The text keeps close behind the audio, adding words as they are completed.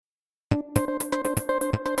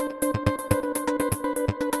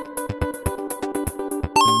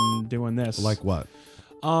doing this. Like what?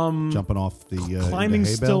 Jumping off the climbing's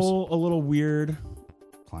hay still bales? a little weird.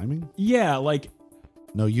 Climbing? Yeah, like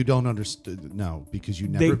No, you don't understand. No, because you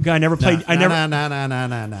never. I never played. I never.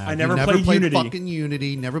 No. I never played Unity. Fucking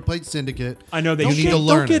Unity. Never played Syndicate. I know they. You need to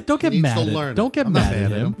learn it. Don't get He needs mad to at- learn it. don't get I'm not mad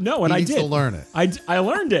at him. No, and He I needs did. to learn it. I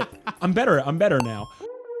learned it. I'm better. I'm better now.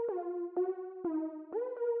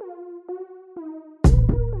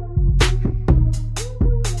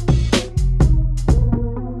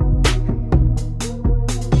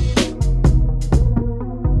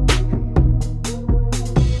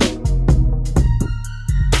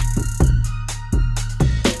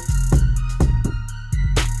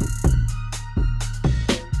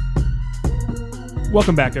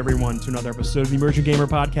 Welcome back, everyone, to another episode of the Emerging Gamer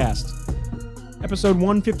Podcast. Episode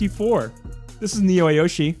 154. This is Neo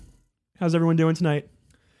Ayoshi. How's everyone doing tonight?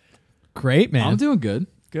 Great, man. I'm doing good.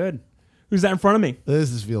 Good. Who's that in front of me?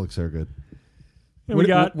 This is Felix Hergood. And we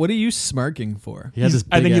got. What are you smirking for? He has this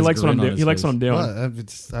I think he big-ass likes what I'm grin on doing. his He likes face. what I'm doing.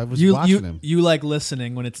 Well, I was watching him. You like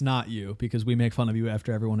listening when it's not you because we make fun of you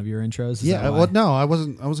after every one of your intros. Is Yeah, that why? well, no, I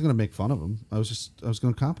wasn't going to make fun of him. I was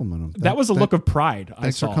going to compliment him. That was a look of pride. I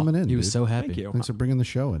Thanks saw. for coming in. He was dude. so happy. Thank you. Thanks for bringing the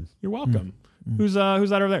show in. You're welcome. Who's that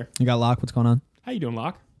over there? You got Locke? What's going on? How you doing,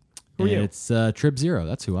 Locke? Who are And you? it's Trip Zero.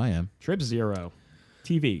 That's who I am. Trip Zero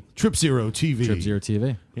TV. Trip Zero TV. Trip Zero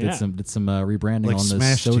TV. Yeah. Did some rebranding Like on the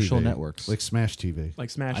Smash social TV. networks. Like Smash TV. Like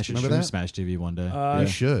Smash. I should TV. Remember stream that? Smash TV one day. You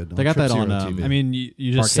should. They got Trip that on, Zero TV. I mean,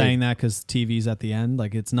 you're just Arcade. saying that because TV's at the end.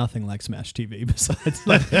 Like it's nothing like Smash TV. Besides,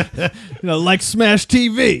 like Smash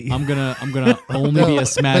TV. I'm gonna only be a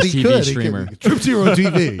Smash But he TV could. He streamer. could. Trip Zero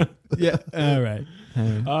TV. Yeah. All right.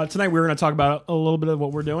 Tonight we're going to talk about a little bit of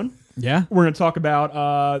what we're doing. Yeah. We're going to talk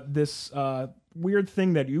about this weird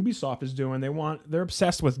thing that Ubisoft is doing. They're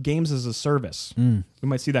obsessed with games as a service. We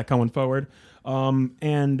might see that coming forward.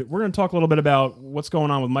 And we're going to talk a little bit about what's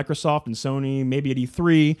going on with Microsoft and Sony, maybe at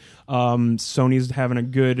E3. Sony's having a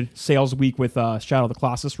good sales week with Shadow of the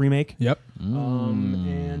Colossus remake. Yep.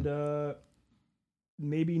 And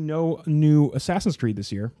maybe no new Assassin's Creed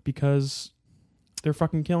this year because they're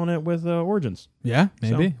fucking killing it with Origins. Yeah.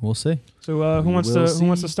 Maybe we'll see. So who wants will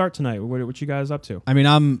to see. start tonight? What you guys up to? I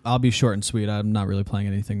mean, I'll be short and sweet. I'm not really playing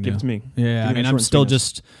anything new. Give it to me. Yeah. Give I me mean, that I'm short still and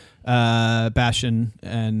sweetness. just bashing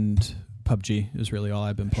and PUBG is really all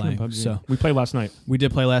I've been playing. PUBG. So We played last night. we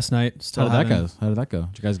did play last night. Still How did that haven't- go? How did that go?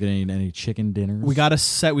 Did you guys get any chicken dinners? We got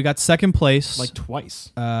second place. Like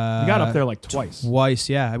twice. we We got up there like twice. twice.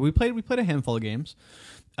 Yeah, we played a handful of games.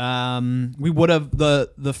 We would have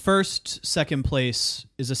the first second place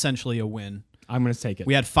is essentially a win. I'm going to take it.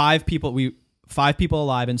 We had five people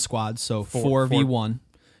alive in squads, so Four. 4v1,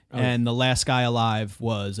 Oh. and the last guy alive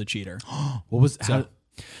was a cheater. What was So- how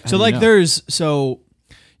So do like you know? so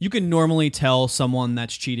you can normally tell someone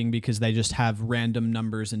that's cheating because they just have random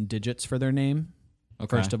numbers and digits for their name.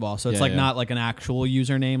 Okay. First of all, so it's Yeah, like yeah. not like an actual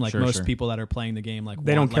username. Like Sure, most sure. people that are playing the game, like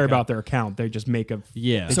they don't want, care like, a- about their account. They just make a.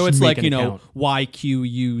 Yeah. They So just it's make like, an you know, account.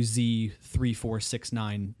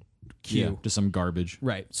 YQUZ3469Q. yeah, just some garbage.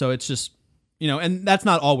 Right. So it's just, you know, and that's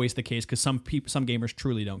not always the case because some gamers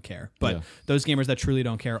truly don't care. But Yeah. those gamers that truly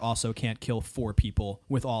don't care also can't kill 4 people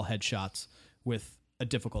with all headshots with a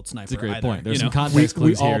difficult sniper. That's a great either, point. There's you some know? context We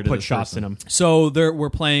clues all here to put this shots person. in them. So we're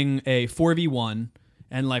playing a 4v1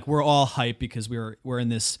 and like we're all hyped because we're in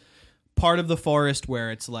this part of the forest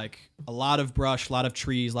where it's like a lot of brush, a lot of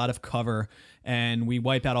trees, a lot of cover, and we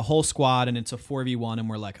wipe out a whole squad and it's a 4v1 and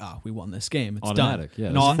we're like, we won this game. It's Automatic, done. yeah,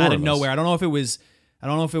 And there's all, four out of of us. nowhere. I don't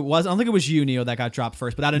think it was you, Neo, that got dropped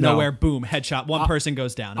first, but out of No. nowhere, boom, headshot. One person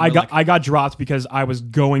goes down. And I we're got like, I got dropped because I was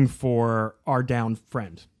going for our down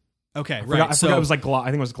friend. okay, I right. forgot So it was like Glock. I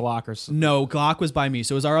think it was Glock or something. no, Glock was by me.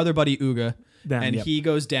 So it was our other buddy Uga. Then, And yep. he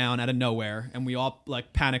goes down out of nowhere, and we all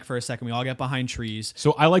like panic for a second. We all get behind trees.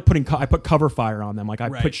 So I like putting. I put cover fire on them. Like I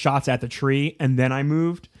Right. put shots at the tree, and then I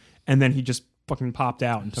moved, and then he just fucking popped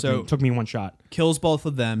out and took me one shot. Kills both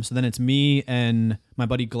of them. So then it's me and my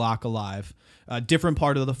buddy Glock alive. Different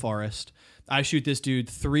part of the forest. I shoot this dude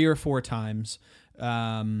 3 or 4 times,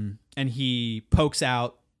 and he pokes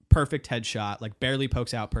out. Perfect headshot, like barely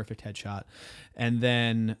pokes out. Perfect headshot, and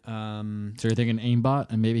then So you're thinking aimbot,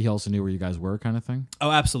 and maybe he also knew where you guys were, kind of thing.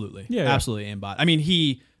 oh, absolutely, Yeah. absolutely aimbot. I mean,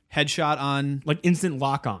 he headshot on Like instant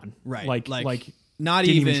lock on. right, Like not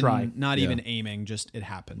didn't even even try. not Yeah. even aiming. Just it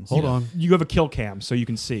happens. Hold on. you have a kill cam, so you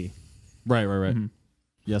can see. Right. Mm-hmm.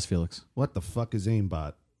 Yes, Felix. What the fuck is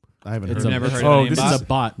aimbot? I haven't It's heard a- of never it. heard Oh, of this aimbot. is a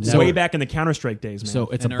bot. So- Way back in the Counter-Strike days, man. So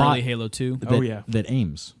it's in a early bot Halo 2. that, Oh, yeah. that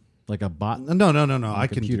aims like a bot. No. I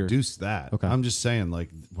can computer. deduce that. Okay. I'm just saying, like,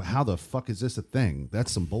 how the fuck is this a thing?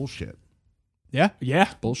 That's some bullshit. Yeah,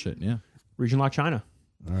 yeah, Bullshit. Yeah. region lock China.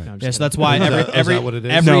 All right. No, I'm just Yeah, so kidding. that's why Is that every what it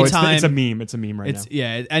is? every no, time it's a meme. It's a meme right now.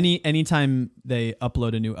 yeah. Anytime they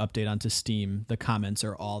upload a new update onto Steam, the comments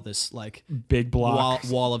are all this like Big block.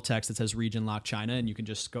 wall of text that says region lock China, and you can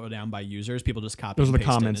just go down by users. People just copy. Those and are the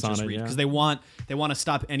paste comments and just on it, read yeah. because they want to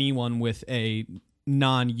stop anyone with a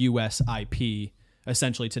non-US IP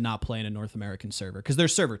essentially to not play in a North American server because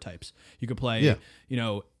there's server types. You could play, Yeah.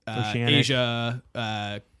 Oceanic. Asia.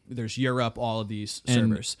 There's Europe. All of these And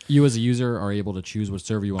servers. you as a user are able to choose what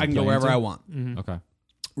server you want I to can play go wherever into? I want. Okay.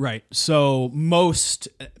 Right. So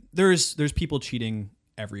there's people cheating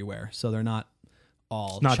everywhere. So they're not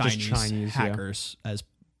all Not just Chinese, Chinese, yeah. hackers as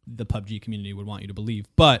the PUBG community would want you to believe,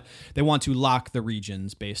 but they want to lock the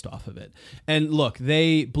regions based off of it. And look,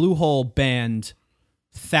 Bluehole banned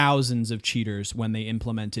thousands of cheaters when they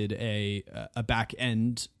implemented a back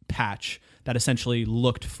end patch that essentially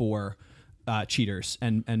looked for cheaters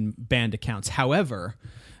and banned accounts. However,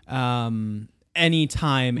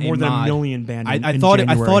 anytime More a than mod, a million banned. I in thought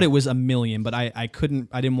January. it was a million, but I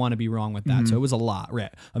didn't want to be wrong with that. So it was a lot.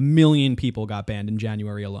 Right, 1 million people got banned in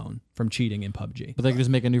January alone from cheating in PUBG. But they can just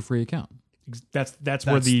make a new free account. That's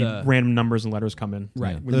where the random numbers and letters come in.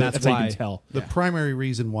 Right. Yeah. When that's how you can tell. The primary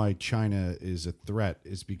reason why China is a threat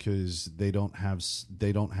is because they don't have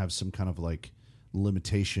some kind of like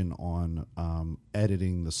limitation on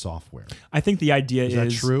editing the software. I think the idea Is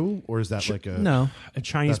that true, or is that like a No, a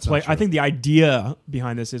Chinese That's not player. I true. think the idea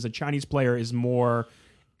behind this is a Chinese player is more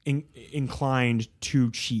inclined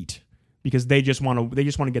to cheat because they just want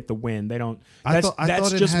to get the win. They don't. I That's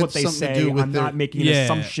thought it just had what they something to say. do with I'm their- not making an Yeah.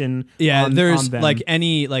 assumption. yeah. on There's them. like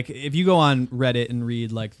if you go on Reddit and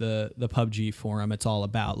read like the PUBG forum, it's all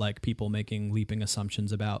about like people making leaping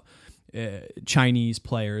assumptions about Chinese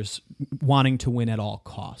players wanting to win at all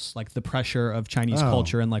costs, like the pressure of Chinese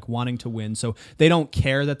culture and like wanting to win. So they don't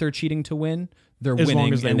care that they're cheating to win. They're As long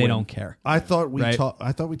winning as they and they win. don't care. I thought we Right.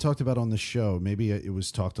 talked about on the show. Maybe it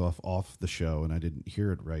was talked off the show, and I didn't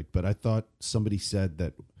hear it right. But I thought somebody said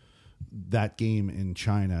that game in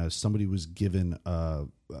China, somebody was given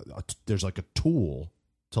there's like a tool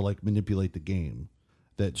to like manipulate the game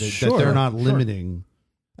that they're not limiting.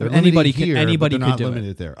 They're Anybody limiting could- here, anybody but they're could not do it.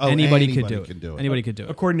 limited there. Oh, Anybody anybody could do it. it. Anybody could do it.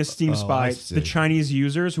 According to Steam Oh, Spy, I see. the Chinese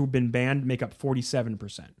users who've been banned make up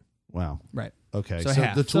 47%. Wow. Right. Okay, So so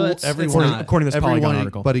half. the So tool, it's everyone, not- according to this Polygon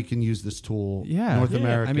article. everybody can use this tool. Yeah. North Yeah,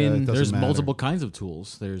 America. I mean, it doesn't There's matter. multiple kinds of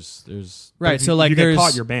tools. There's Right. if So you- like you get there's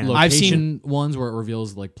caught, you're banned. I've location seen ones where it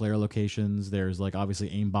reveals like player locations. There's like obviously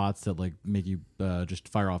aim bots that like make you just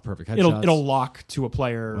fire off perfect headshots. It'll lock to a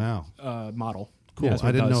player Wow. model. Cool. Yeah, that's what I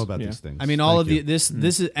it didn't does. know about Yeah. these things. I mean, all Thank of the you.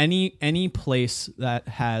 this is any place that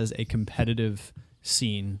has a competitive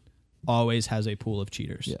scene always has a pool of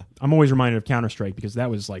cheaters. Yeah. I'm always reminded of Counter-Strike because that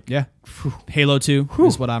was like Yeah. Halo 2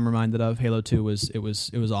 is what I'm reminded of. Halo 2 was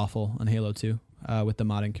awful on Halo 2 with the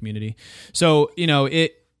modding community. So,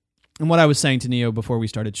 and what I was saying to Neo before we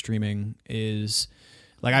started streaming is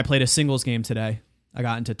like I played a singles game today. I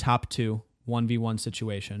got into top 2 1v1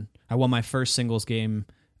 situation. I won my first singles game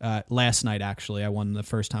last night, actually. I won the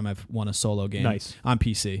first time I've won a solo game Nice. on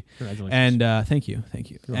PC. Congratulations. And thank you.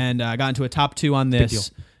 And I got into a top 2 on this,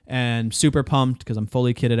 and super pumped because I'm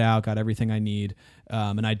fully kitted out, got everything I need,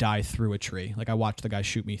 and I die through a tree. Like I watched the guy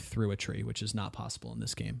shoot me through a tree, which is not possible in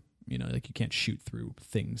this game. Like you can't shoot through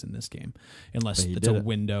things in this game unless But you it's did a it.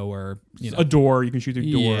 window or a door. You can shoot through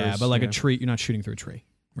doors. yeah, but like a tree, you're not shooting through a tree,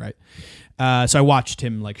 right? So I watched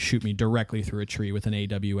him like shoot me directly through a tree with an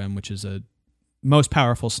AWM, which is a most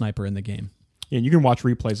powerful sniper in the game. Yeah, you can watch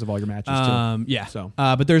replays of all your matches too. Yeah. So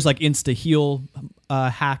but there's like insta heal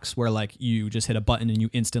hacks where like you just hit a button and you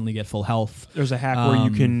instantly get full health. there's a hack where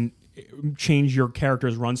you can change your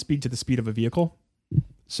character's run speed to the speed of a vehicle.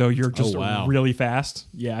 So you're just wow. really fast.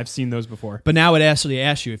 Yeah, I've seen those before. But now it actually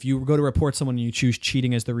asks you, if you go to report someone and you choose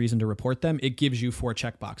cheating as the reason to report them, it gives you 4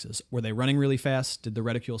 checkboxes. Were they running really fast? Did the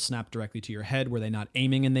reticule snap directly to your head? Were they not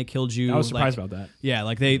aiming and they killed you? I was surprised Like, about that. Yeah,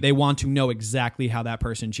 like they want to know exactly how that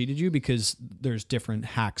person cheated you because there's different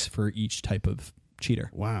hacks for each type of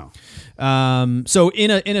cheater. Wow. So in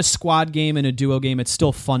a squad game, in a duo game, it's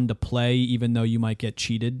still fun to play, even though you might get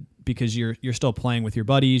cheated because you're still playing with your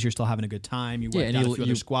buddies, you're still having a good time. You Yeah, wiped and out a you- few other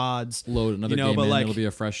you squads. load another You know, game but in, like- it'll be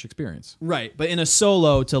a fresh experience. Right, but in a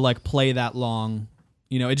solo to like play that long,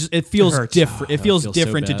 it feels hurts. different. It that feels feels so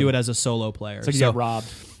different to bad. do it as a solo player. It's like you so, get robbed.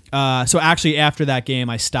 so actually, after that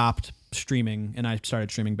game, I stopped streaming, and I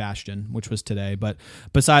started streaming Bastion, which was today. But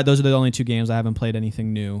beside those are the only 2 games. I haven't played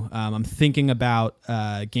anything new. I'm thinking about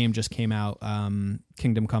a game just came out,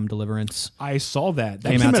 Kingdom Come Deliverance. I saw that.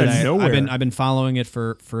 That Came out out of today. nowhere. I've been following it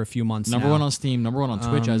for a few months. Number now. 1 on Steam, number 1 on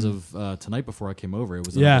Twitch as of tonight before I came over. It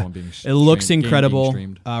was the Yeah, number 1 being it looks game being incredible.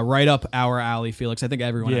 streamed. Right up our alley, Felix. I think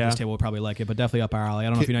everyone Yeah. at this table would probably like it, but definitely up our alley. I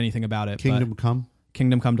don't know if you know anything about it. Kingdom Come.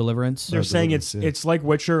 Kingdom Come Deliverance. They're saying it's Deliverance, yeah. it's like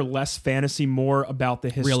Witcher, less fantasy, more about the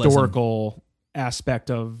historical aspect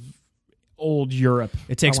of old Europe.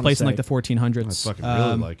 It takes I wanna place in say. like the 1400s. I fucking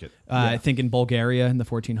really like it. I think in Bulgaria in the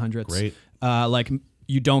 1400s. Great. Like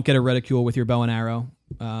you don't get a reticule with your bow and arrow.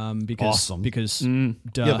 Because Awesome. because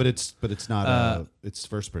duh. Yeah, but it's not. It's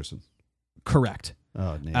first person. correct.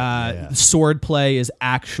 Oh, yeah. Sword play is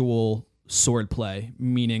actual sword play,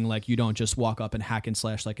 meaning like you don't just walk up and hack and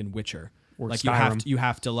slash like in Witcher. Or Like Skyrim. you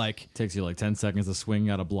have to like Takes you like 10 seconds to swing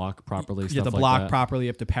out a block properly. you have to stuff like block that. properly, you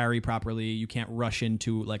have to parry properly. You can't rush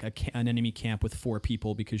into like an enemy camp with 4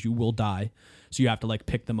 people because you will die. So you have to like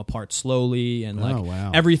pick them apart slowly, and like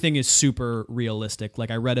wow. everything is super realistic. Like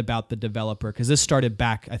I read about the developer because this started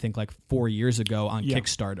back I think like 4 years ago on Yeah.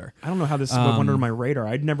 Kickstarter. I don't know how this went under my radar.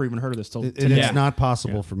 I'd never even heard of this till It- today. it's not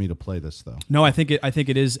possible for me to play this though. No, I think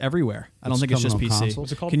it is everywhere. I don't It's think it's just coming on PC. console?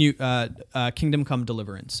 What's it called? Can you Kingdom Come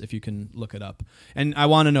Deliverance if you can look it up? And I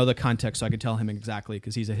want to know the context so I could tell him exactly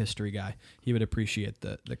because he's a history guy. He would appreciate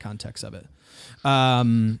the context of it.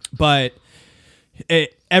 But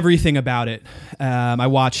everything about it. I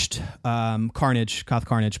watched Koth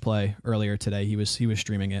Carnage play earlier today. He was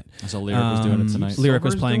streaming it. I saw Lyric was doing it tonight. Lyric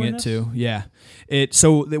was Silver's playing doing it this? too. Yeah.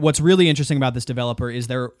 What's really interesting about this developer is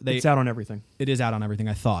It's out on everything. it is out on everything.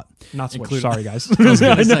 I thought. Not Switch. Include- Sorry, guys. I was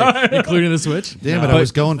gonna say, including the Switch. Damn it! But I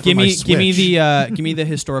was going for give my me Switch. give me the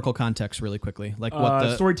historical context really quickly. Like what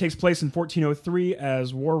the story takes place in 1403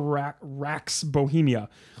 as war racks Bohemia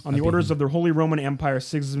on the orders of the Holy Roman Empire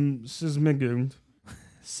Sigismund.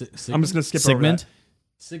 I'm just going to skip over Sigmund. that.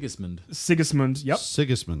 Sigismund. Sigismund, yep.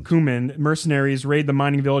 Sigismund. Cumin, mercenaries raid the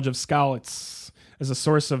mining village of Skalitz as a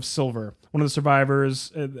source of silver. One of the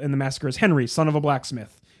survivors in the massacre is Henry, son of a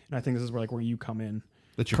blacksmith. And I think this is where you come in.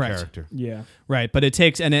 That's your Correct. character. Yeah. Right, but it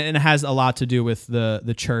takes and it has a lot to do with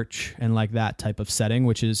the church and like that type of setting,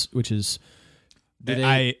 which is Do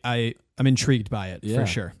they- I'm intrigued by it Yeah. for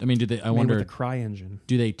sure. I mean, do they? I Made wonder. with the Cry engine.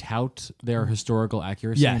 Do they tout their historical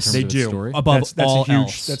accuracy? Yes, in terms They of its do. Story? Above all a huge,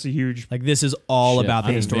 else, That's a huge. like this is all Shit, about the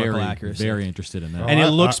I'm historical very, accuracy. Very interested in that. And it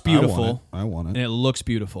looks beautiful. I want And it. it looks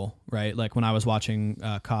beautiful, right? Like when I was watching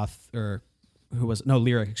Koth or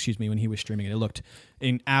Lyric, excuse me, when he was streaming it, it looked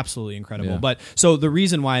absolutely incredible. Yeah. But so the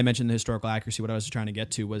reason why I mentioned the historical accuracy, what I was trying to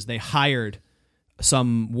get to was they hired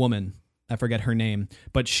some woman, I forget her name,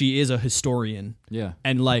 but she is a historian Yeah.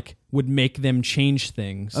 and like would make them change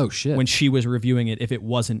things. Oh, shit. When she was reviewing it, if it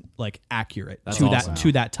wasn't like accurate That's to awesome. that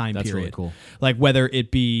to that time That's period. really cool. Like whether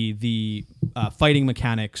it be the fighting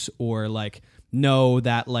mechanics or like no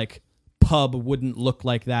that like pub wouldn't look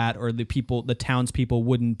like that or the townspeople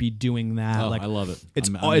wouldn't be doing that. Oh, like I love it. It's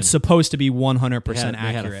I'm it's supposed to be 100% they had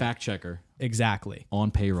accurate. a fact checker Exactly. on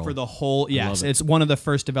payroll For the whole, yes, love it. it's one of the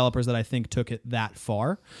first developers that I think took it that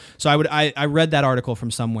far. So I read that article from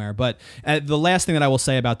somewhere, but the last thing that I will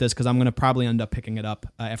say about this, because I'm going to probably end up picking it up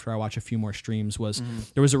after I watch a few more streams, was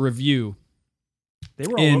there was a review. They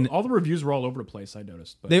were all the reviews were all over the place. I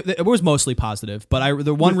noticed. But It was mostly positive, but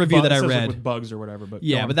the one with review that I it says, like, read, with bugs or whatever. But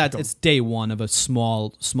yeah, go on, but that's go on. it's day one of a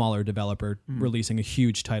smaller developer releasing a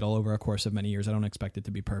huge title over a course of many years. I don't expect it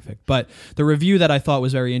to be perfect, but the review that I thought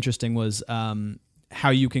was very interesting was how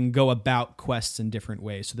you can go about quests in different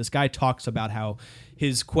ways. So this guy talks about how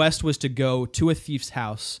his quest was to go to a thief's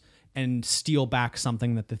house and steal back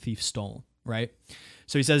something that the thief stole, right?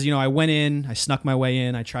 So he says, I went in, I snuck my way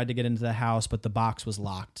in, I tried to get into the house, but the box was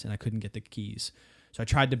locked and I couldn't get the keys. So I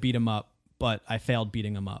tried to beat him up, but I failed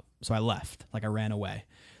beating him up. So I left, like I ran away.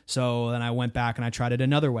 So then I went back and I tried it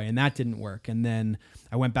another way and that didn't work. And then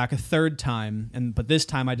I went back a third time, but this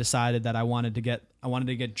time I decided that I wanted to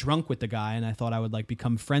get drunk with the guy and I thought I would like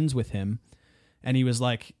become friends with him. And he was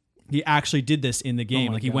like, he actually did this in the game.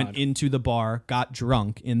 my Like he went God. into the bar, got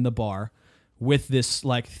drunk in the bar with this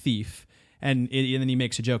like thief. And then he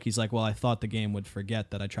makes a joke. He's like, "Well, I thought the game would forget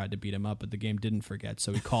that I tried to beat him up, but the game didn't forget.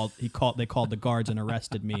 So they called the guards and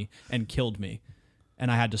arrested me and killed me, and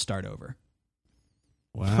I had to start over."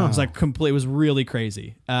 Wow. It was like complete. It was really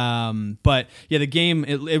crazy. But yeah, the game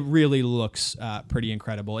it really looks pretty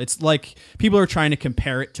incredible. It's like people are trying to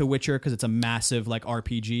compare it to Witcher because it's a massive like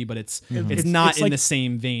RPG, but it's not it's in like- the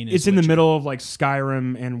same vein. As It's in the Witcher. middle of like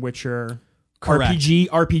Skyrim and Witcher. Correct.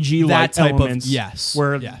 RPG That like type of- elements. yes,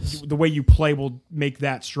 where yes. the way you play will make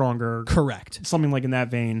that stronger. Correct. Something like in that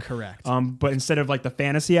vein. Correct. But instead of like the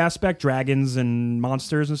fantasy aspect, dragons and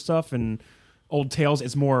monsters and stuff, and old tales,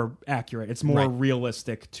 it's more accurate. It's more Right.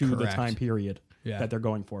 realistic to the Correct. time period Yeah. that they're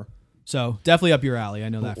going for. So definitely up your alley. I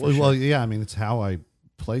know that for Well, sure. yeah, I mean, it's how I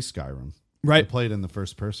play Skyrim. Right. I played in the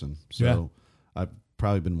first person, so I've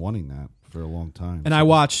probably been wanting that for a long time. And I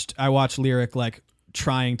watched Lyric like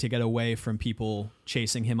trying to get away from people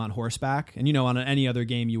chasing him on horseback. And on any other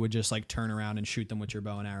game you would just like turn around and shoot them with your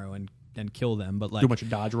bow and arrow and kill them. But like Too much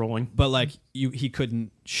dodge rolling. but like he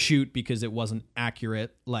couldn't shoot because it wasn't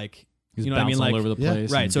accurate. Like He's you know what I mean? bouncing Like all over the yeah.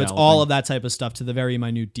 place. right. and So it's galloping. all of that type of stuff to the very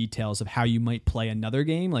minute details of how you might play another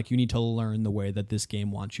game. Like you need to learn the way that this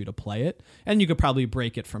game wants you to play it. And you could probably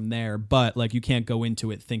break it from there, but like you can't go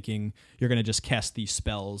into it thinking you're going to just cast these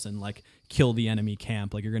spells and like kill the enemy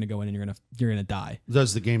camp. Like you're going to go in and you're going to die.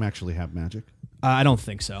 Does the game actually have magic? I don't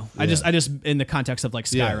think so. I just in the context of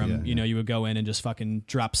like Yeah, Skyrim, yeah. you would go in and just fucking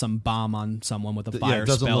drop some bomb on someone with a Yeah, fire it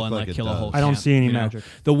doesn't spell look and like like it kill a does. whole I don't camp, see any you know? magic.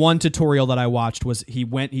 The one tutorial that I watched was he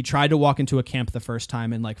tried to walk into a camp the first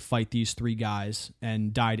time and like fight these 3 guys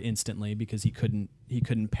and died instantly because he couldn't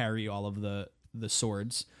parry all of the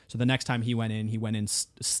swords. So the next time he went in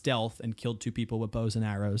stealth and killed 2 people with bows and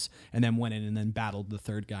arrows, and then went in and then battled the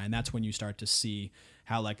 3rd guy. And that's when you start to see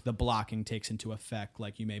how like the blocking takes into effect.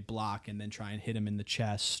 Like you may block and then try and hit him in the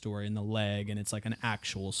chest or in the leg, and it's like an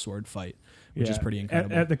actual sword fight, which is pretty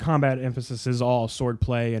incredible. At the combat emphasis is all sword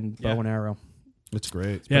play and bow Yeah. and arrow. It's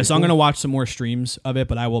great. Yeah, so I'm going to watch some more streams of it,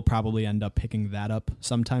 but I will probably end up picking that up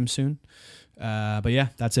sometime soon. But yeah,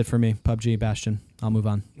 that's it for me. PUBG, Bastion. I'll move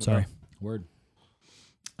on. Sorry. Word.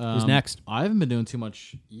 Who's next? I haven't been doing too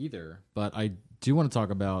much either, but I do want to talk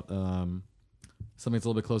about something that's a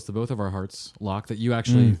little bit close to both of our hearts, Locke, that you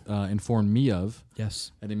actually informed me of.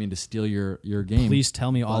 Yes. I didn't mean to steal your game. Please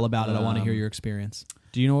tell me all But, about it. I want to hear your experience.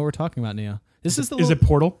 Do you know what we're talking about, Neo? This is the Is it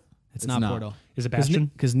Portal? It's It's not, not. Portal. Is it Bastion?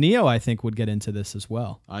 Because Neo, I think, would get into this as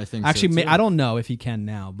well. I think Actually, so too. I don't know if he can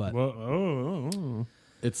now, but Whoa,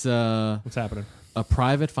 It's what's happening? a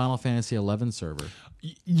private Final Fantasy 11 server.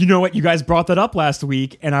 You know what? You guys brought that up last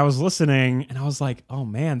week, and I was listening, and I was like, "Oh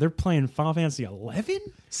man, they're playing Final Fantasy 11."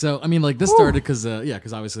 So I mean, like this started because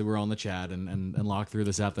because obviously we're on the chat and Locke threw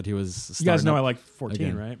this out that he was. You guys starting know up- I like 14,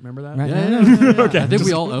 again. right? Remember that? Right. Yeah. Okay, I think we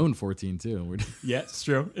just- all own 14 too. We're- Yeah, it's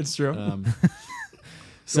true. It's true.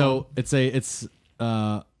 So it's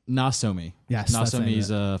Nasomi. Yes, that's Nasomi's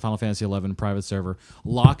Final Fantasy 11 private server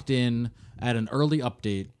locked in at an early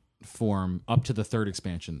update form up to the 3rd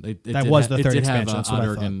expansion. That was the it 3rd did expansion, have that's what I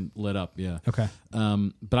Odergan lit up. Yeah. okay.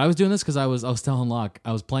 But I was doing this because I was telling Locke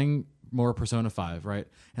I was playing more Persona 5, right?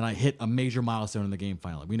 And I hit a major milestone in the game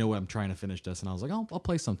finally. We know what I'm trying to finish this, and I was like, I'll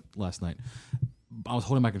play some last night. I was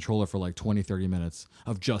holding my controller for like 20, 30 minutes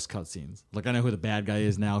of just cutscenes. Like I know who the bad guy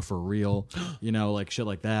is now for real, like shit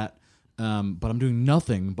like that. But I'm doing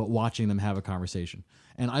nothing but watching them have a conversation.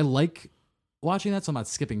 And I like watching that, so I'm not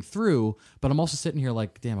skipping through, but I'm also sitting here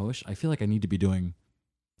like, damn, I feel like I need to be doing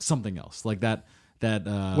something else. Like that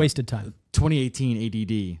Wasted time. 2018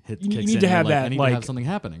 ADD You kicks need in. to You're have like, that, I need like, to have something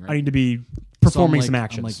happening, right? I need to be So I'm performing like- some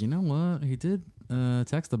actions. I'm like, you know what? He did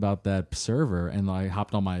text about that server, and I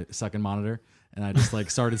hopped on my second monitor and I just like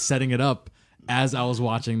started setting it up as I was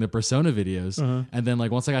watching the Persona videos. And then like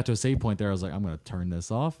once I got to a save point there, I was like, I'm gonna turn this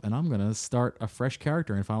off and I'm gonna start a fresh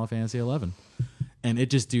character in Final Fantasy 11. And it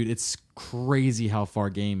just, dude, it's crazy how far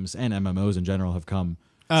games and MMOs in general have come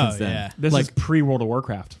since then. yeah. This like, is pre-World of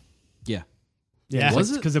Warcraft. yeah. Yeah.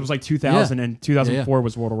 Was it? Because it was like 2000 and 2004 Yeah.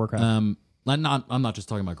 was World of Warcraft. I'm not just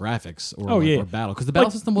talking about graphics or, Oh, yeah. or battle, because the battle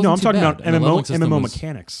Like, system wasn't no, I'm too talking bad. about And the leveling MMO system was-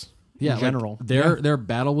 mechanics Yeah, in like, general. their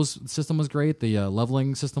battle system was great. The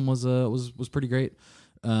leveling system was pretty great.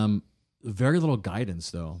 Very little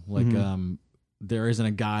guidance though. Like there isn't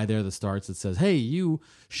a guy there that starts that says, "Hey, you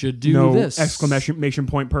should do no this!" exclamation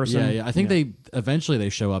point person. Yeah. I think they eventually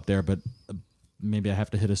show up there, but maybe I have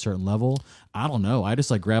to hit a certain level. I don't know. I just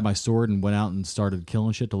like grabbed my sword and went out and started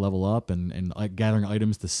killing shit to level up and like gathering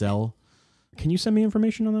items to sell. Can you send me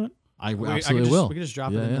information on that? I We absolutely will. We can just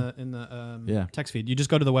drop Yeah, it yeah. in the Yeah. text feed. You just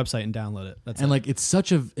go to the website and download it. That's And it. like it's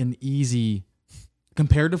such an easy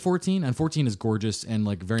compared to 14, and 14 is gorgeous and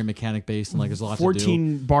like very mechanic based and like there's a lot to do.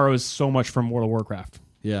 14 borrows so much from World of Warcraft.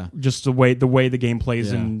 Yeah. Just the way the game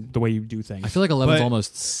plays Yeah. and the way you do things. I feel like 11 is But-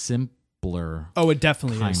 almost simpler blur. Oh, it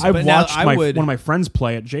definitely Kind is. of. I've But now watched I one would. of my friends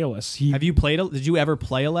play at Jailus. Have you played? Did you ever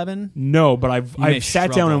play 11? No, but may I've sat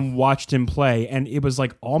down struggle. and watched him play, and it was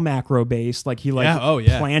like all macro based. Like he like Yeah, oh,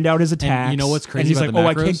 yeah. planned out his attacks. you know what's crazy And he's about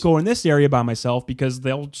like, the I can't macros? go in this area by myself because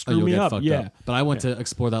they'll screw You'll me get up. fucked Yeah, up. But I went to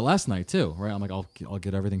explore that last night too, right? I'm like, I'll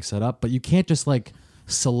get everything set up, but you can't just like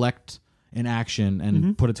select an action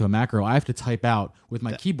and put it to a macro. I have to type out with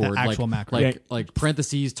my keyboard actual Mm-hmm. macro. Yeah. like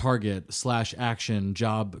parentheses target / action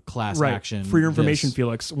job class right. action. For your information, this.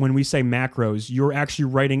 Felix, when we say macros, you're actually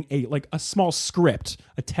writing a small script,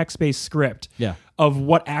 a text based script, Yeah. of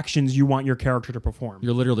what actions you want your character to perform.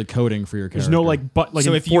 You're literally coding for your character. There's no like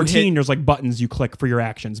So in if you 14 hit- there's like buttons you click for your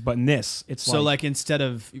actions, but in this it's So like instead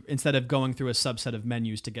of going through a subset of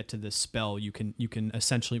menus to get to this spell, you can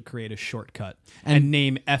essentially create a shortcut and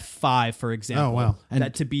name F5 for example. Oh, wow.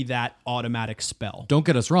 That to be that automatic spell. Don't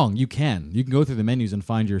get us wrong. You can go through the menus and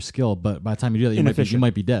find your skill, but by the time you do that, you Inefficient.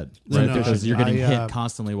 might be dead, right? No, because you're getting I, hit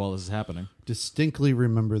constantly while this is happening. Distinctly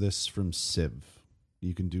remember this from Civ.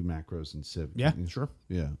 You can do macros in Civ. Yeah, sure.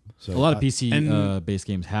 Yeah. So A lot of I- PC and- based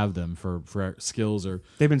games have them for skills or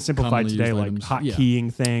they've been simplified commonly today, used like items. Yeah.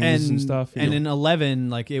 hotkeying things and stuff. And in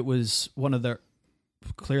 11, like it was one of the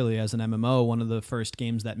clearly as an MMO, one of the first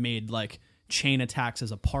games that made like chain attacks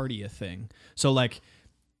as a party a thing. So like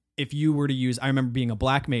if you were to use, I remember being a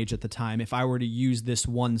black mage at the time, if I were to use this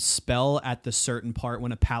one spell at the certain part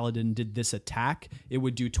when a paladin did this attack, it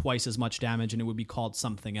would do twice as much damage and it would be called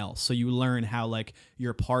something else. So you learn how like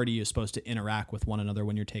your party is supposed to interact with one another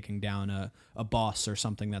when you're taking down a boss or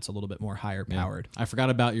something that's a little bit more higher powered. I forgot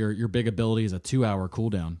about your big ability is a 2-hour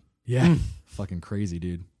cooldown. Yeah. Fucking crazy,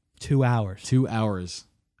 dude. 2 hours. 2 hours.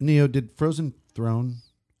 Neo, did Frozen Throne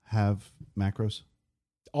have macros?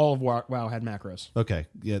 all of WoW had macros. Okay,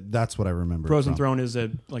 yeah, that's what I remember. Frozen from. Throne is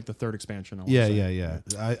like the third expansion. I wanna Yeah, say.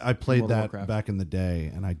 yeah. I played World of that Warcraft. back in the day,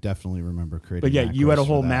 and I definitely remember creating. But yeah, you had a macros for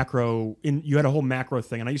whole that. macro you had a whole macro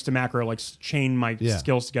thing, and I used to macro like chain my Yeah.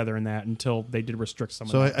 skills together in that until they did restrict some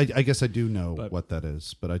So of that. I guess I do know But- what that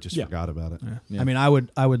is, but I just Yeah. forgot about it. Yeah. Yeah. I mean, I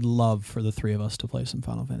would love for the three of us to play some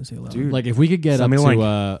Final Fantasy 11. Dude. Like if we could get Send up me a to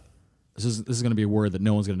link. this is going to be a word that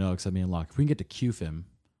no one's going to know except me and Locke. If we can get to QFIM,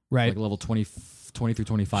 right? like level 20 through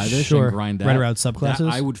 25 ish, Sure. and grind that, Right around that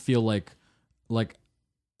subclasses. I would feel like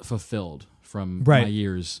fulfilled from Right. my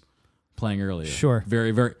years playing earlier. Sure.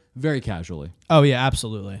 Very, very, very casually. Oh yeah,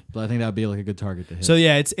 absolutely. But I think that would be like a good target to hit. So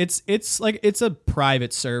yeah, it's like it's a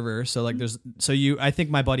private server. So like I think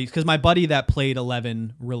my buddy, because my buddy that played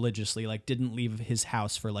 11 religiously, like didn't leave his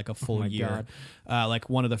house for like a full my year. Like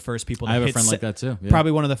one of the first people. To I have a hit friend like that too. Yeah.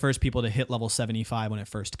 Probably one of the first people to hit level 75 when it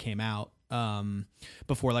first came out.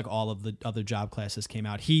 Before like all of the other job classes came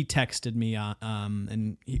out, he texted me.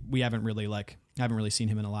 And we haven't really seen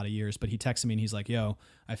him in a lot of years, but he texted me and he's like, "Yo,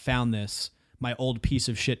 I found this. My old piece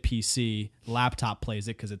of shit PC laptop plays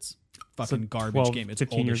it because it's fucking garbage 12, game. It's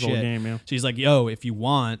 15 old as years old shit." game, yeah. So he's like, "Yo, if you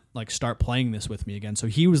want, like, start playing this with me again." So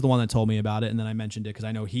he was the one that told me about it, and then I mentioned it because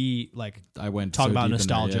I know he like I went talk so about deep in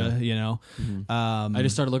nostalgia, there, yeah. you know. I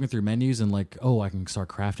just started looking through menus and like, oh, I can start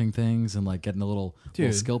crafting things and like getting the little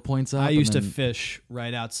skill points up. I and used to then fish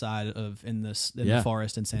right outside of in the Yeah.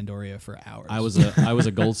 forest in Sandoria for hours. I was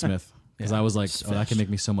a goldsmith because Yeah, I was like, just oh, that fish. can make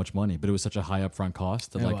me so much money, but it was such a high upfront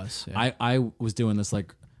cost. That It like, was, yeah. I was doing this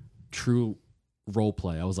like true role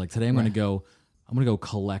play. I was like, today I'm going to go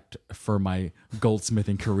collect for my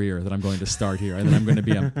goldsmithing career that I'm going to start here, and then I'm going to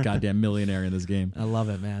be a goddamn millionaire in this game. I love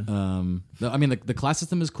it, man. I mean, the class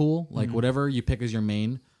system is cool. Like Mm-hmm. whatever you pick as your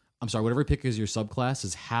main, whatever you pick as your subclass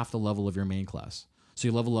is half the level of your main class. So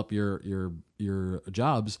you level up your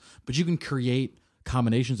jobs, but you can create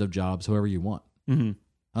combinations of jobs however you want. Mhm.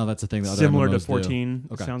 Oh, that's the thing. That other Similar to MMOs do. 14,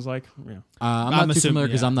 it Okay. sounds like. Yeah. I'm I'm not too assuming- familiar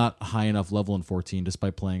because yeah. I'm not high enough level in 14,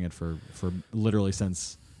 despite playing it for literally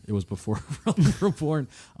since it was before we were born.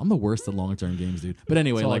 I'm the worst at long term games, dude. But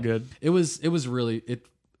anyway, It's all like good. it was really it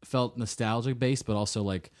felt nostalgic based, but also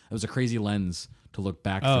like it was a crazy lens to look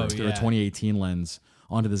back Oh, through, yeah. a 2018 lens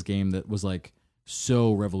onto this game that was like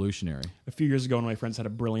so revolutionary. A few years ago, one of my friends had a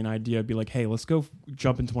brilliant idea. It'd be like, hey, let's go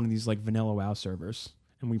jump into one of these like vanilla WoW servers.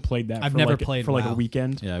 And we played that I've for never like, played for like a WoW.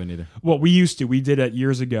 weekend. Yeah, I would either. Well, we used to. We did it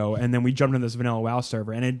years ago, and then we jumped into this vanilla WoW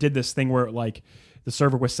server, and it did this thing where like the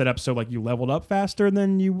server was set up so like you leveled up faster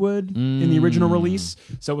than you would in the original release.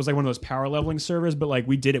 So it was like one of those power leveling servers, but like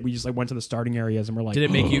we did it. We just like went to the starting areas and we're like, Did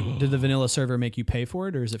it make you? Did the vanilla server make you pay for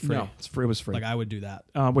it, or is it free? No, it's free. It was free. Like I would do that.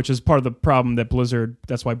 Which is part of the problem that Blizzard.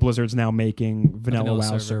 That's why Blizzard's now making vanilla vanilla WoW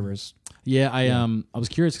server. servers. Yeah, I was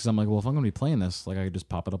curious because I'm like, well, if I'm going to be playing this, like I could just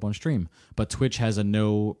pop it up on stream. But Twitch has a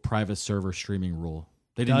no private server streaming rule.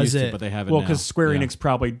 They didn't Does used it? to, but they have it Well, now. because Square Yeah. Enix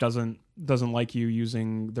probably doesn't like you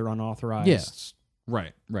using their unauthorized. Yeah.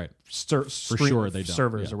 Right. for Sure, they don't.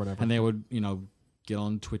 servers Yeah. or whatever. And they would, get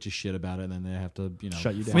on Twitch's shit about it, and then they have to,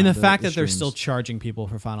 Shut you down. I mean, the the- fact the that they're streams. still charging people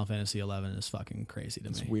for Final Fantasy 11 is fucking crazy to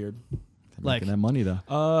It's me. weird. Like, Making that money though.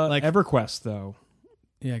 Like- EverQuest though,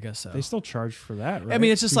 yeah, I guess so. they still charge for that, right? I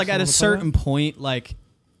mean, it's just You like still at a wanna play certain point, like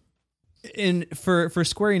for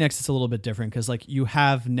Square Enix, it's a little bit different because like you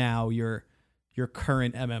have now your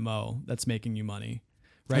current MMO that's making you money,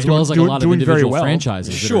 right? As well as like a lot of doing very individual well.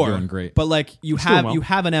 franchises that Sure, are doing great. but like you Still have well. you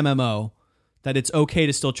have an MMO that it's okay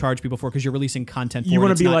to still charge people for because you're releasing content. For You want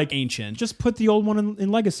wanna to be like, ancient. Just put the old one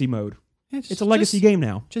in legacy mode. Yeah, It's a legacy game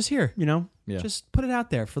now. Just here. You know, Yeah. Just put it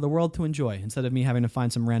out there for the world to enjoy instead of me having to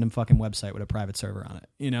find some random fucking website with a private server on it.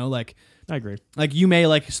 You know, like I agree. you may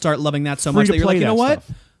like start loving that so Free much to that you're play like, you know that what?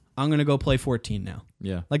 stuff. I'm gonna go play 14 now.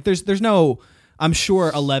 Yeah. Like there's no. I'm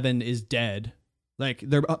sure 11 is dead. Like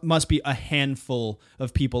there must be a handful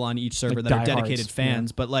of people on each server Like that are diehards, dedicated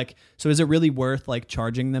fans. But like, so is it really worth like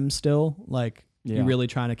charging them still? Like Yeah. you really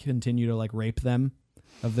trying to continue to like rape them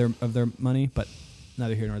of their money? But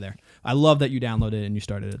neither here nor there. I love that you downloaded it and you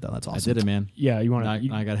started it though. That's awesome. I did it, man. Yeah, you want I to.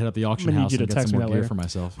 got to hit up the auction I'm gonna need house you to and get text some me more that gear later. for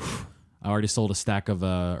myself. I already sold a stack of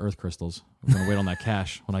Earth crystals. I'm gonna wait on that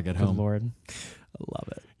cash when I get Good home. Lord, I love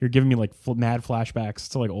it. you're giving me like mad flashbacks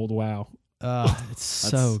to like old WoW. It's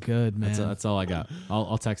so good, man. That's all I got.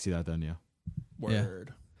 I'll text you that then. Yeah. Yeah. What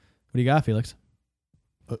do you got, Felix?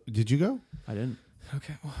 Did you go? I didn't.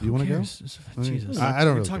 Okay. Well, You wanna go? Jesus. I don't We're really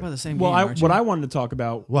talking care. about the same Well, game, aren't what you? I wanted to talk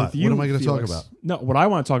about What? with you, What am I gonna talk Felix- about? No, what I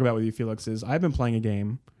want to talk about with you, Felix, is I've been playing a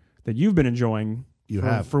game that you've been enjoying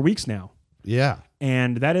for weeks now, Yeah.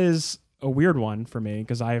 and that is a weird one for me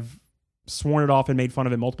because I've sworn it off and made fun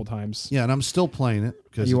of it multiple times. Yeah, and I'm still playing it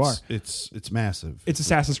because You it's massive. It's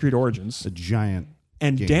Assassin's Creed Origins, a giant.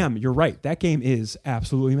 and game. damn, you're right. That game is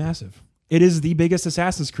absolutely massive. It is the biggest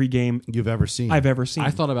Assassin's Creed game You've ever seen. I've ever seen.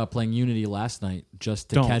 I thought about playing Unity last night just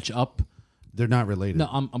to Don't. catch up. They're not related. No,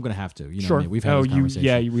 I'm gonna have to. You know sure. what I mean? We've had this conversation.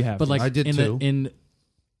 Yeah, we have. But like I did in too.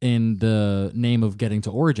 in the name of getting to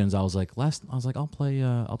Origins, I was like I'll play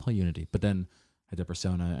Unity. But then I did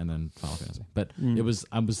Persona and then Final Fantasy. But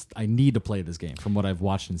I need to play this game from what I've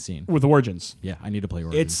watched and seen. with Origins. Yeah, I need to play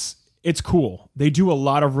Origins. It's cool. They do a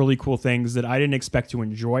lot of really cool things that I didn't expect to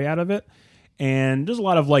enjoy out of it. And there's a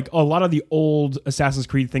lot of the old Assassin's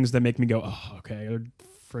Creed things that make me go, oh, okay, they're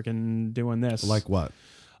freaking doing this. Like what?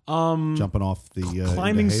 Jumping off the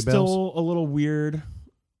climbing's hay bales? still a little weird.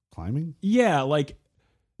 Climbing? Yeah, like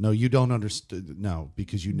No, you don't understand. No,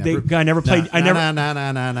 because you never. I never played. I never. No.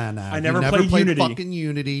 I You never played Unity. Fucking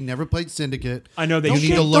Unity. Never played Syndicate. I know they You should.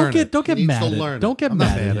 need to learn it. don't get He needs mad to at- learn it. don't get I'm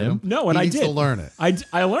not mad at him. No, and he I needs did to learn it.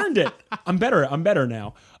 I learned it. I'm better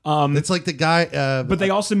now. It's like the guy. But they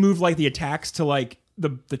also move like the attacks to like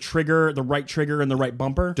the trigger, the right trigger, and the right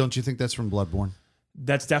bumper. Don't you think that's from Bloodborne?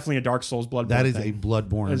 That's definitely a Dark Souls Bloodborne. That is thing. a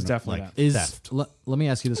Bloodborne. That's definitely like, Is theft. let me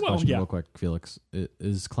ask you this Well, question yeah. real quick, Felix.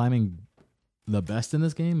 Is climbing the best in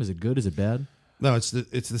this game? Is it good? Is it bad? No, it's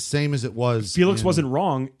the same as it was. Felix in- wasn't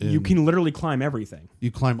wrong. You can literally climb everything.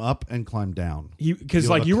 You climb up and climb down. Because You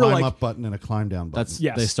like have a you were climb like up button and a climb down button. That's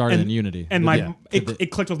yes. they started And- in Unity. and Did my they- it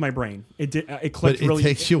clicked with my brain. It did. It but clicked it really.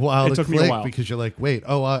 takes you a while it to took click me a while. because you're like, wait,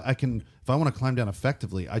 I can. If I want to climb down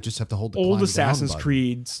effectively, I just have to hold the Old climb Assassin's down button.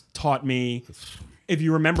 Creeds taught me. If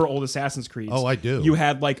you remember old Assassin's Creeds, Oh, I do. You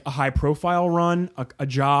had like a high profile run, a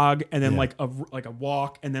jog, and then like a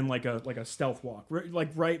walk, and then like a stealth walk. Right?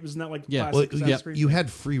 Wasn't that like Yeah. Well, classic Assassin's yeah, Creed? you had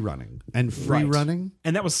free running, and free Right. running,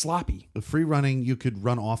 and that was sloppy. free running, you could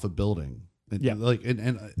run off a building. Yeah.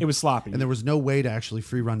 and It was sloppy. and there was no way to actually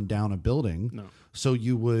free run down a building. No. So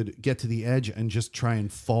you would get to the edge and just try and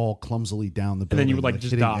fall clumsily down the And building, then you would, like,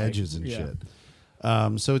 just hitting die. edges and Yeah.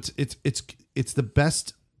 shit. So it's the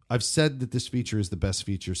best. I've said that this feature is the best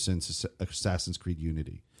feature since Assassin's Creed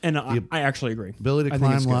Unity. and I actually agree. Ability to I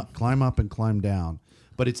think it's climb up and climb down,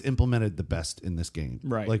 but it's implemented the best in this game.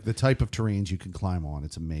 Right. Like the type of terrains you can climb on,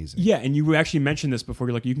 it's amazing. Yeah, and you actually mentioned this before.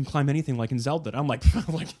 You're like, you can climb anything, like in Zelda. I'm like,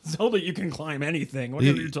 like Zelda, you can climb anything. What are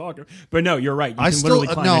you talking? But no, you're right. You I can still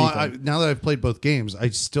literally climb anything. now that I've played both games, I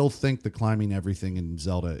still think the climbing everything in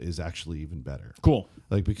Zelda is actually even better. Cool.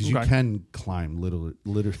 Like because you Okay. can climb literally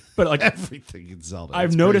But like everything in Zelda. I've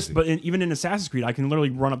It's noticed, crazy. but even in Assassin's Creed, I can literally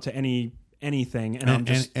run up to anything, and I'm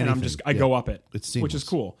just anything, I go up it, It's which is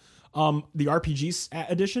seamless. cool. The RPG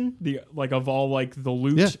edition, the like of all like the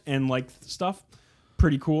loot Yeah. and like stuff,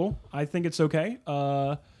 pretty cool. I think it's okay.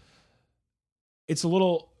 It's a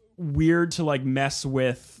little weird to like mess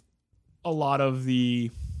with a lot of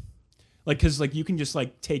the like because like you can just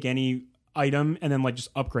like take any item and then like just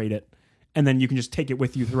upgrade it, and then you can just take it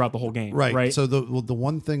with you throughout the whole game. Right. Right. So the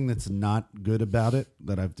one thing that's not good about it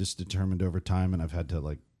that I've just determined over time, and I've had to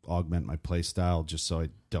like augment my play style just so I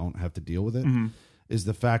don't have to deal with it, Mm-hmm. is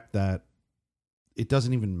the fact that it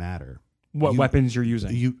doesn't even matter. What weapons you're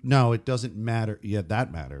using? No, it doesn't matter. Yeah,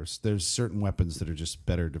 that matters. There's certain weapons that are just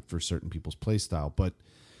better for certain people's play style, but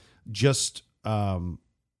just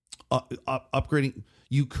upgrading.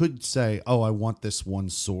 You could say, "Oh, I want this one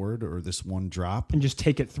sword or this one drop," and just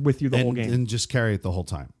take it with you the whole game. and just carry it the whole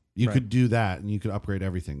time. You Right. could do that, and you could upgrade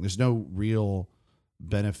everything. There's no real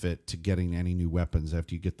benefit to getting any new weapons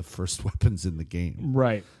after you get the first weapons in the game.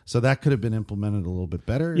 Right. So that could have been implemented a little bit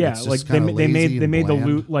better. Yeah, It's just like they kinda made lazy the and bland.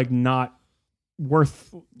 loot like not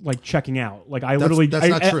worth like checking out. Like I That's literally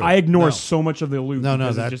not true. I ignore No. so much of the loot. No,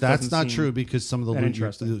 because it that just that's doesn't not seem true because some of the that loot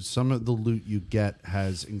interesting. some of the loot you get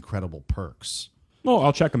has incredible perks. Well,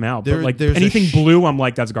 I'll check them out. There- but like there's a anything blue, I'm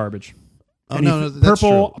like that's garbage. Oh no, Anything- that's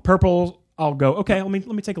purple, true. I'll go. Okay, let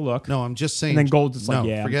me take a look. No, I'm just saying. And then gold's just like, no,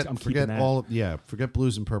 yeah, forget I'm keeping forget that. all. Yeah, forget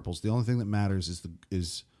blues and purples. The only thing that matters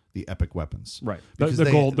is the epic weapons. Right. Because The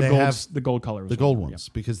they- gold, they have the gold color, the gold ones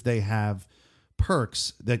because they have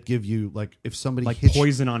perks that give you like if somebody Like hits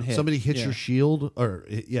poison on hit. somebody hits Yeah. your shield or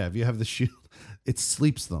yeah, if you have the shield, it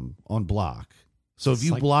sleeps them on block. So if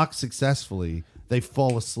you block successfully, they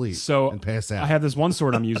fall asleep So and pass out. I have this one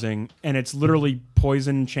sword I'm using, and it's literally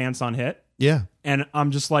poison chance on hit. yeah. And I'm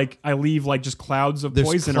just like, I leave like just clouds of There's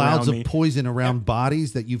poison clouds around of me. poison around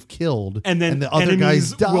bodies that you've killed, And then the other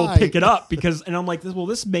enemies guys die. will pick it up because, and I'm like,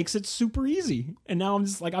 this makes it super easy. And now I'm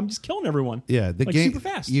just killing everyone. Yeah, the Like, game super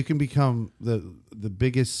fast. You can become the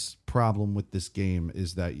biggest problem with this game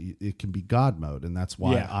is that it can be God mode, and that's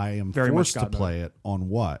why Yeah, I am very much forced to God mode. play it on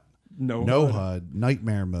what No HUD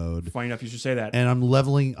Nightmare mode. Funny enough, you should say that. And I'm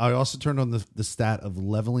leveling. I also turned on the stat of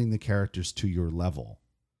leveling the characters to your level.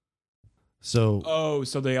 So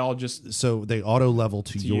so they all just they auto level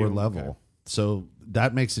to your you, level. okay. So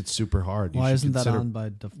that makes it super hard. You Why should isn't that consider- on by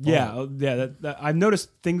default? that I've noticed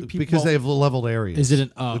things people Because they have leveled areas. Is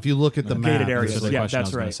it if you look at the gated map, areas, it's That's the like- yeah, question I that's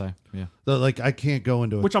was gonna right. say. Yeah. like I can't go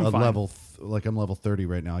into Which I'm a fine. level like I'm level 30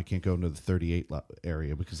 right now. I can't go into the 38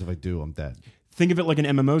 area because if I do, I'm dead. think of it like an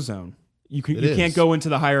MMO zone. You It can't is. go into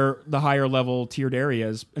the higher level tiered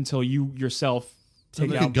areas until you yourself take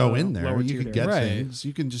You out can go the in there. lower You tiered can get areas. Right. things.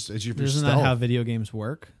 You can just as you're Isn't that how video games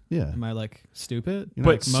work? Yeah. Am I like stupid? You're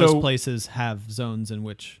not- Like But most so- places have zones in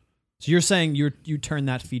which. So you're saying you turn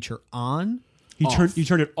that feature on? You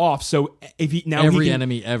turn it off. So if he now Every he can,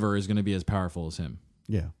 enemy ever is going to be as powerful as him.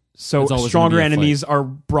 Yeah. so It's always stronger gonna be a fight. enemies are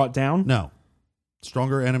brought down. No.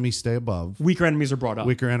 Stronger enemies stay above. Weaker enemies are brought up.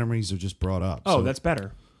 Weaker enemies are just brought up. Oh, So- that's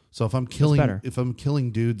better. so if I'm better.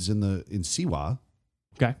 killing dudes in Siwa,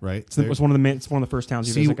 Okay, right? So it's one of the first towns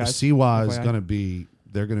you visit, guys. Siwa is FYI. going to be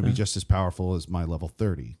they're going to be just as powerful as my level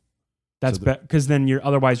 30. That's so because then you're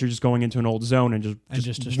just going into an old zone and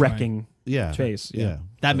just destroying. wrecking Yeah. space. Yeah.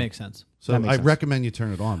 That makes sense. So That makes I sense. recommend you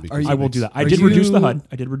turn it on because you- I will do that. I Are did reduce the you- HUD.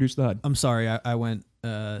 I did reduce the HUD. I'm sorry, I went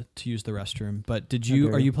to use the restroom. But How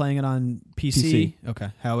dare are you. you playing it on PC? PC. Okay.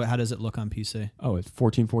 How does it look on PC? Oh, it's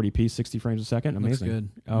 1440p, 60 frames a second. Looks Amazing. good.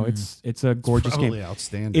 Oh, it's a gorgeous probably game.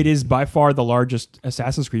 outstanding. It is by far the largest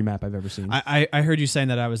Assassin's Creed map I've ever seen. I heard you saying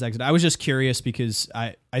that I was exited. I was just curious because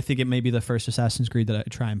I think it may be the first Assassin's Creed that I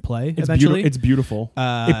try and play eventually. It's beautiful.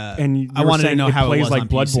 And you I were wanted to saying know it how it plays was like on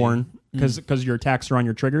PC. Bloodborne because your attacks are on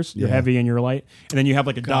your triggers. You're Yeah. heavy and you're light, and then you have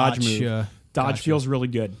like a dodge move. Gotcha. Dodge Gotcha. feels really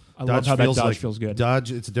good. I love how that dodge feels good.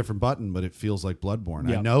 Dodge, it's a different button, but it feels like Bloodborne.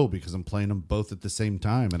 I Yep. know because I'm playing them both at the same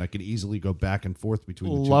time, and I could easily go back and forth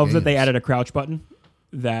between the two Love that they games. added a crouch button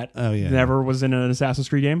that Oh, yeah. never was in an Assassin's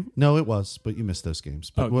Creed game. No, it was, but you missed those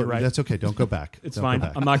games. But Oh, you're right. that's okay. Don't go back. It's Don't go fine.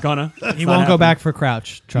 back. I'm not gonna. He won't go back for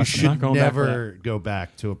Crouch. You Trust me. should going back for never go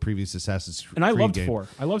back to a previous Assassin's Creed And I loved game. 4.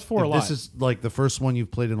 I loved 4 a If lot. this is like the first one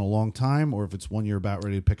you've played in a long time, or if it's one you're about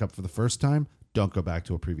ready to pick up for the first time, don't go back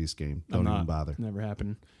to a previous game. Don't even bother. Never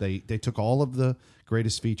happened. They took all of the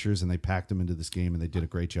greatest features and they packed them into this game, and they did a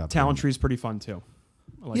great job. Talent doing Tree's pretty fun too.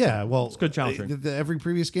 I like it. Yeah, that. well, it's good talent tree. every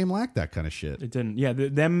previous game lacked that kind of shit. It didn't. Yeah,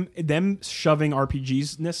 them shoving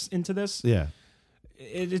RPGs-ness into this. Yeah.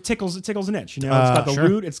 It tickles an itch. You know, it's got the Sure.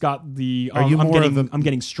 loot. It's got the. Are you I'm more getting of a- I'm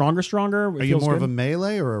getting stronger. It Are you feels more good. of a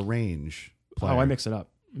melee or a range player? Oh, I mix it up.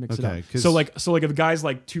 Mix Okay, it 'cause- up. So like if a guy's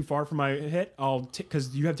like too far from my hit, I'll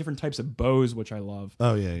because you have different types of bows, which I love.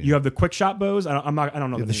 Oh yeah, yeah. You have the quick shot bows. I don't know You have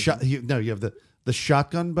the the names. shot. You have the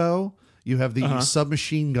shotgun bow. You have the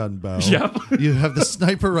submachine gun bow. Yep. You have the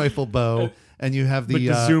sniper rifle bow, and you have the With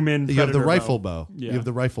the zoom-in You have the predator rifle bow. Yeah. You have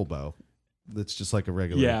the rifle bow. That's just like a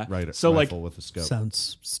regular Yeah. rifle So, like- with a scope.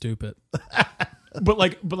 Sounds stupid. But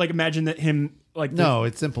like imagine that him like No,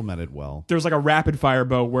 it's implemented well. there's like a rapid fire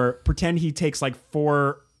bow where pretend he takes like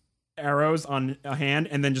 4 arrows on a hand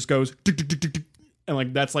and then just goes tick, tick, tick, tick, tick, and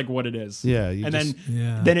like that's like what it is. Yeah, you and just-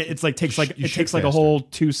 then it's like takes like you it shoot takes like a faster. whole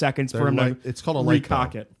 2 seconds They're for him light- to it's called a light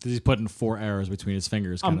recock bow. it. He's putting 4 arrows between his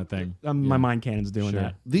fingers, kind of thing. My mind cannon's doing Sure.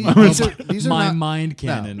 that. These are My not, mind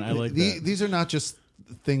cannon. no, I like that. These are not just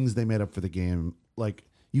things they made up for the game. Like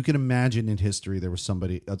you can imagine in history, there was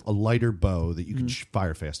somebody a lighter bow that you can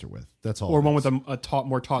fire faster with. That's all. Or it one is. with a taut,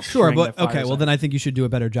 more taut. Sure, string but that okay. fires Well, it. then I think you should do a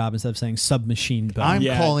better job instead of saying submachine bow. I'm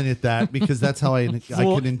Yeah. calling it that because that's how I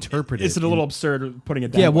Well, could interpret it. It's a little absurd putting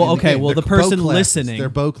it that Yeah, way. well, okay. Well, They're the person bow classes. listening, They're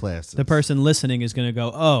bow classes. the person listening is going to go,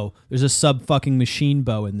 "Oh, there's a sub fucking machine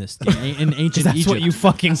bow in this game." In ancient That's Egypt. what you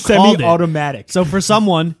fucking called it. Semi-automatic. So for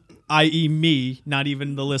someone, i.e., me, not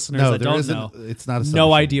even the listeners No, that there don't isn't- know, it's not a no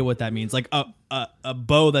submachine. idea what that means. Like a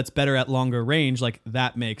bow that's better at longer range, like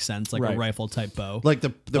that makes sense, like a Right. rifle type bow. Like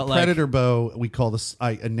the But, like- Predator bow, we call this.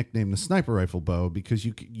 I nicknamed the sniper rifle bow because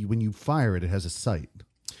you when you fire it, it has a sight.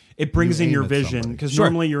 It brings You in aim your at vision somebody. because Sure.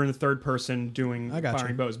 normally you're in the third person doing I got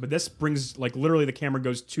firing you. bows, but this brings like literally the camera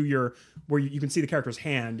goes to your where you can see the character's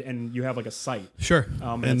hand and you have like a sight. Sure,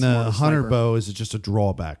 And And it's more of the a hunter sniper. bow is just a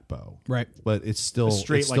drawback bow, right. but it's still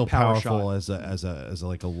straight, it's still like, power powerful shot. as a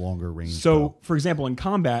like a longer range. So, bow. for example, in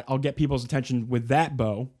combat, I'll get people's attention with that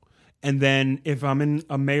bow, and then if I'm in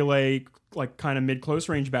a melee, like kind of mid close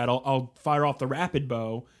range battle, I'll fire off the rapid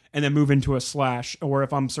bow and then move into a slash. Or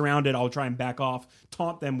if I'm surrounded, I'll try and back off,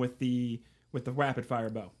 taunt them with the rapid fire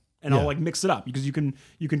bow, and Yeah. I'll like mix it up because you can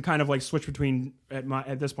kind of like switch between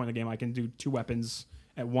at this point in the game. I can do 2 weapons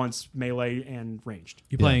at once, melee and ranged.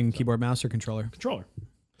 You playing keyboard, mouse, or controller? Controller.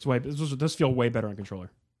 That's why this does feel way better on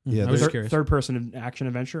controller. yeah, I was there's, curious. Third person action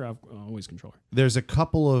adventure, I've always controller. there's a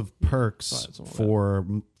couple of perks It's all for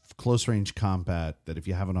close range combat that if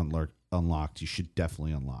you haven't unlocked, you should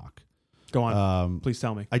definitely unlock. Go on, please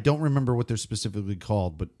tell me. I don't remember what they're specifically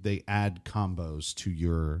called, but they add combos to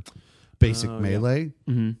your basic melee.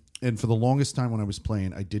 Mm-hmm. And for the longest time when I was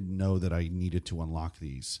playing, I didn't know that I needed to unlock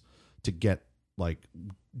these to get like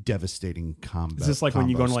devastating combat. Is this like when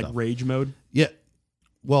you go into combo like stuff. rage mode? Yeah.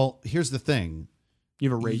 Well, here's the thing. You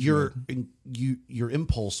have a rage Your mode. your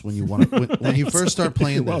impulse when you want to when you first start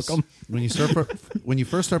playing You're this welcome. when you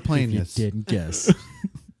first start playing this Didn't guess.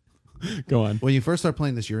 Go on. when you first start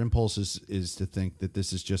playing this, your impulse is to think that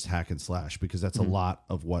this is just hack and slash because that's a lot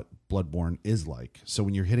of what Bloodborne is like. So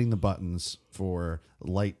when you're hitting the buttons for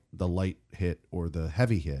the light hit or the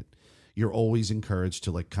heavy hit, you're always encouraged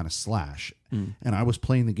to like kind of slash. And I was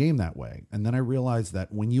playing the game that way. And then I realized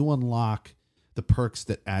that when you unlock the perks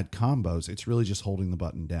that add combos, it's really just holding the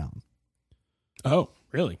button down. Oh,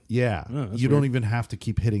 really? Yeah. Oh, that's you don't weird. even have to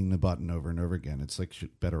keep hitting the button over and over again. It's like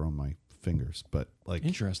better on my fingers, but like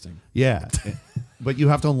Interesting. yeah, but you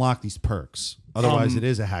have to unlock these perks. Otherwise, it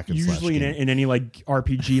is a hack and slash Usually game. in any like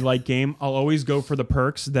RPG like game, I'll always go for the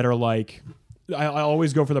perks that are like. I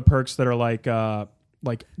always go for the perks that are like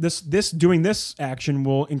this doing this action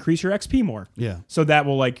will increase your XP more. Yeah. So that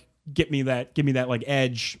will like give me that like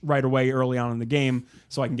edge right away early on in the game,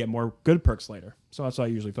 so I can get more good perks later. So that's what I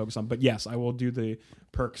usually focus on. But yes, I will do the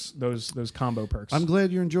perks, those combo perks. I'm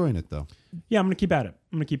glad you're enjoying it though. Yeah, I'm gonna keep at it.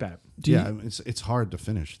 Yeah, it's hard to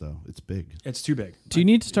finish though. It's big. It's too big. Do you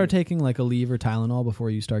need to start taking like a leave or Tylenol before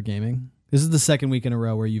you start gaming? This is the second week in a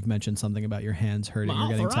row where you've mentioned something about your hands hurting or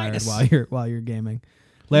getting tired while you're gaming.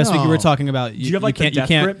 Last week you were talking about Do you have like the death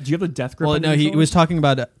grip? Do you have the death grip? Well, on no, your he controller? was talking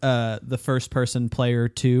about the first person player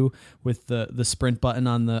 2 with the sprint button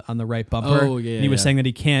on the right bumper. Oh, yeah, And he was yeah. saying that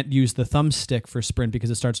he can't use the thumbstick for sprint because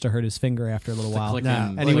it starts to hurt his finger after a little while. clicking-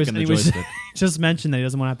 And he was clicking the just joystick. mentioned that he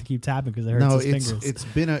doesn't want to have to keep tapping because it hurts No, his fingers.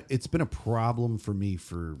 it's been a problem for me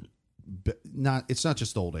for it's not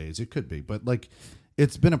just old age. It could be, but like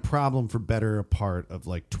it's been a problem for better a part of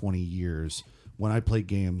like 20 years. When I play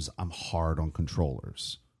games, I'm hard on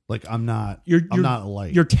controllers. Like I'm not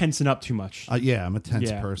light. You're tensing up too much. Yeah, I'm a tense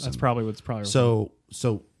yeah, person. That's probably what's probably So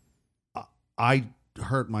I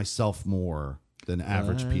hurt myself more than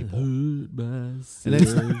average people.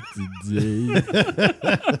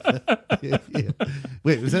 Yeah.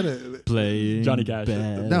 Wait, was that a Playing Johnny Cash.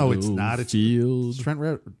 No, it's not. It's Battlefield.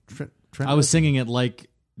 Trent I was singing it like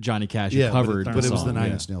Johnny Cash yeah, covered, but it was the song, Nine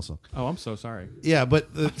yeah. Inch Nails song. Oh, I'm so sorry. Yeah, but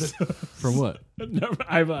For what? No,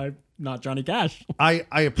 I'm not Johnny Cash. I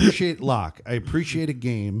appreciate Locke. I appreciate a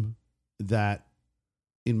game that,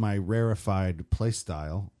 in my rarefied play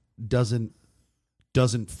style, doesn't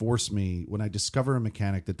force me when I discover a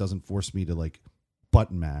mechanic that doesn't force me to like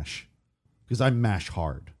button mash because I mash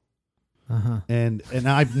hard. And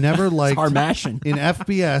I've never liked Hard mashing. in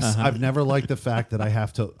FPS. I've never liked the fact that I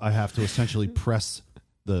have to essentially press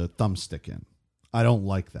the thumbstick in. I don't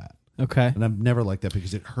like that. Okay. And I've never liked that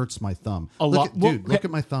because it hurts my thumb. A Look lot- at, well, dude, look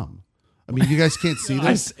at my thumb. I mean, you guys can't see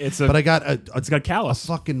this, but I got it's got callus.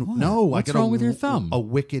 fucking no. What's I got wrong with your thumb? A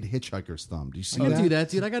wicked hitchhiker's thumb. Do you see I that? can do that,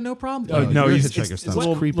 dude. I got no problem. Oh, with no, your it's hitchhiker's thumb. a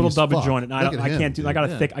little, Creepy little as double fuck. jointed. I Look at can't him, do. I got a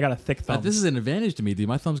dude. thick. I got a thick thumb. This is an advantage to me, dude.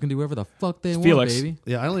 My thumb's gonna do whatever the fuck they Felix. want, baby.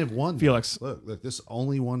 Yeah, I only have one. Felix. Look, this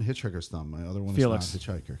only one hitchhiker's thumb. My other one Felix. is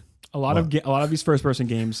not hitchhiker. a lot of these first person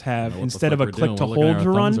games have what the instead fuck of a we're click doing. to We're looking at hold to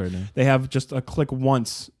our thumbs run, right now. they have just a click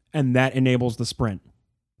once, and that enables the sprint.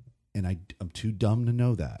 And I'm too dumb to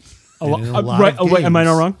know that. A And lo- in a lot right? of Oh, wait, am I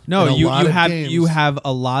not games- wrong? No, in a you lot of have games- you have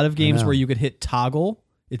a lot of games know. where you could hit toggle.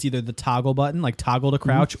 It's either the toggle button, like toggle to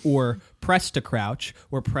crouch, or press to crouch,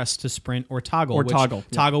 or press to sprint, or toggle. Or which toggle,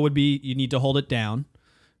 yeah. Toggle would be you need to hold it down.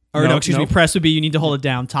 Or No, no, excuse me. no. Press would be you need to hold it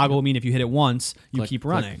down. Toggle would mean if you hit it once, you Click, keep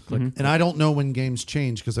click, running. click. And I don't know when games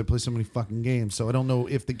change because I play so many fucking games. So I don't know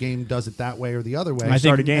if the game does it that way or the other way. I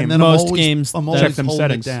Start think a game. And then most I'm always, games I'm that- always Check them holding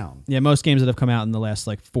settings. it down. Yeah, most games that have come out in the last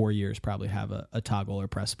like 4 years probably have a toggle or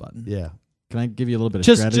press button. Yeah. Can I give you a little bit of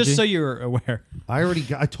Just strategy? just so you're aware.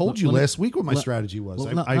 I told you Let me- last week what my let- strategy was.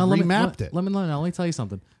 Well, I no, remapped it. Let me tell you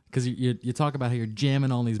something, because you talk about how you're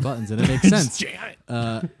jamming on these buttons, and it makes sense. Jam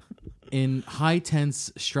it. In high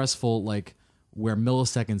tense, stressful, like where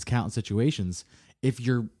milliseconds count in situations, if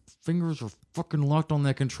your fingers are fucking locked on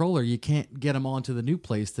that controller, you can't get them onto the new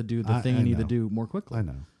place to do the thing I you need to know. do more quickly. I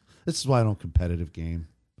know. This is why I don't competitive game.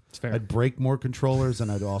 It's fair. I'd break more controllers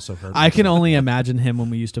and I'd also hurt. I can myself. only imagine him when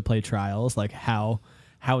we used to play Trials, like how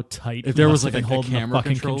tight. If there he was must like have a been holding the camera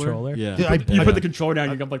fucking controller, yeah. Yeah, You put the controller down,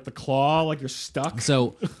 you got like the claw, like you're stuck.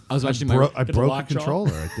 So I was watching I Get the broke a lockjaw?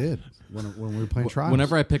 controller. I did when we were playing Trials.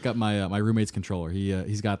 Whenever I pick up my roommate's controller,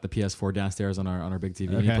 he's got the PS4 downstairs on our big TV,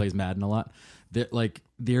 and he Okay. plays Madden a lot.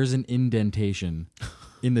 There's an indentation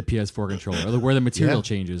in the PS4 controller where the material Yeah.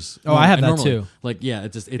 changes. Oh, I have And that normally, too. Like, yeah,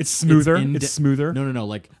 it's smoother? inde- It's smoother? No.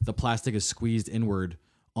 Like the plastic is squeezed inward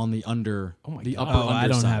on the under. Oh my the God. upper Oh, I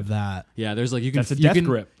don't underside. have that. Yeah, there's like you can That's a you death can,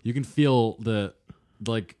 grip. You can feel the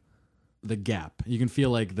gap. You can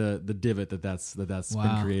feel like the divot that's Wow.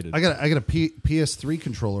 been created. I got a PS3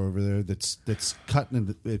 controller over there that's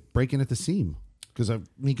cutting it, breaking at the seam because of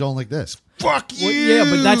me going like this. Fuck you. Well, yeah,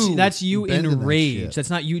 but that's you Bending in that rage. shit. That's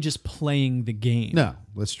not you just playing the game. No,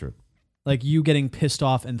 that's true. Like you getting pissed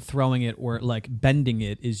off and throwing it or like bending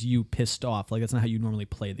it is you pissed off. Like that's not how you normally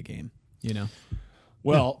play the game. You know.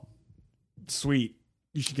 Well, sweet.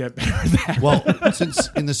 You should get better at that. Well, since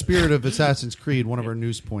in the spirit of Assassin's Creed, one of our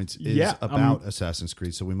news points is Yeah, about Assassin's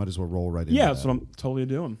Creed, so we might as well roll right into yeah, that. that's what I'm totally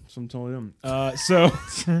doing. That's what I'm telling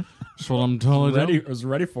you. I was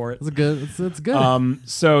ready for it. It's good. It's good.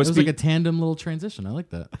 So it was like a tandem little transition. I like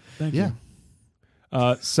that. thank Yeah.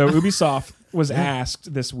 you. So Ubisoft was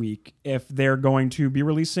asked this week if they're going to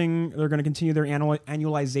continue their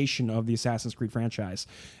annualization of the Assassin's Creed franchise,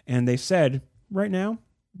 and they said right now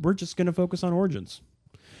we're just going to focus on Origins.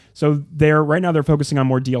 So they're focusing on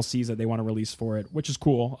more DLCs that they want to release for it, which is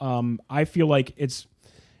cool. I feel like it's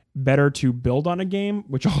better to build on a game,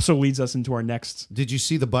 which also leads us into our next. Did you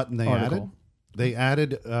see the button they Article. added? They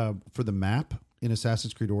added for the map in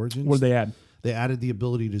Assassin's Creed Origins. What did they add? They added the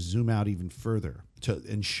ability to zoom out even further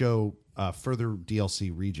and show further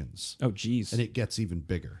DLC regions, Oh, geez. and it gets even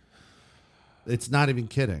bigger. It's not even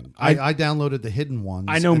kidding. I downloaded the hidden ones.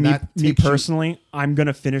 I know and me that takes you- personally, I'm going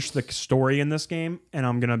to finish the story in this game, and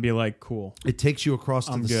I'm going to be like, cool. It takes you across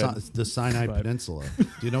to I'm the Sinai But- Peninsula. Do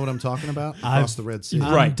you know what I'm talking about? Across the Red Sea.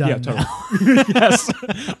 I'm Right. done Yeah, now. totally. Yes.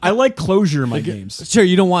 I like closure in my games. Sure,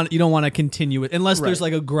 you don't want to continue it unless there's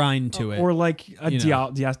Right. like a grind to it. Or like a You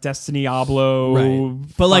know. Destiny, Diablo. right.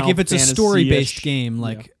 But like Final if it's a Fantasy-ish. story-based game,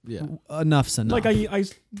 like Yeah. enough's enough. Like I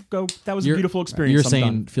go, that was a You're- beautiful experience. You're I'm saying,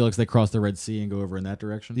 done. Felix, they cross the Red Sea and go over in that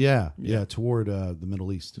direction? Yeah, toward the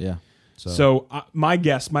Middle East. Yeah. So my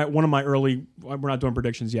guess, one of my early, we're not doing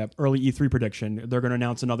predictions yet, early E3 prediction, they're going to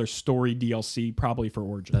announce another story DLC probably for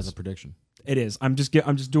Origins. That's a prediction. It is. I'm just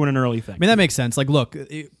doing an early thing. I mean, that makes sense. Like, look,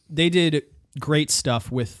 they did great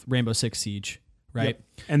stuff with Rainbow Six Siege, right? Yep.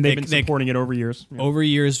 And they've They- been supporting it over years. Yeah. Over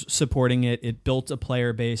years supporting it. It built a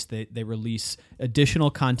player base. They release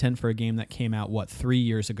additional content for a game that came out, 3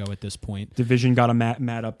 years ago at this point. Division got a mad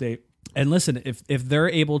update. And listen, if they're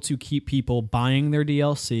able to keep people buying their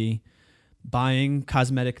DLC, buying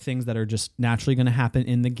cosmetic things that are just naturally going to happen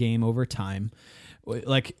in the game over time,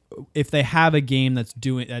 like if they have a game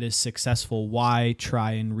that is successful, why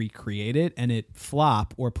try and recreate it and it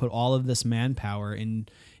flop or put all of this manpower in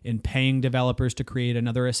paying developers to create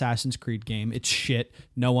another Assassin's Creed game? It's shit.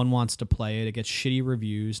 No one wants to play it. It gets shitty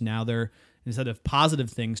reviews. Now they're, instead of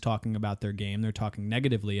positive things talking about their game, they're talking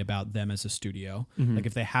negatively about them as a studio. Like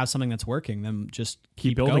if they have something that's working, then just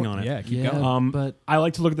keep building going. on it. Yeah, keep Yeah. going. But I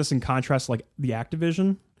like to look at this in contrast, like the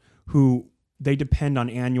Activision, who they depend on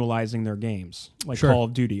annualizing their games, like Sure. Call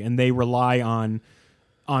of Duty, and they rely on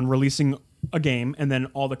releasing a game and then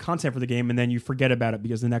all the content for the game, and then you forget about it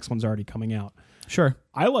because the next one's already coming out. Sure.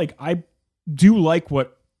 I do like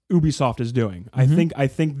what Ubisoft is doing. Mm-hmm. I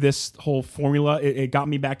think this whole formula it got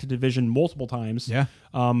me back to Division multiple times. Yeah.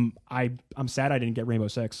 I'm sad I didn't get Rainbow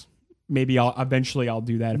Six. Maybe I'll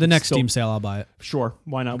do that. if The it's next still- Steam sale, I'll buy it Sure,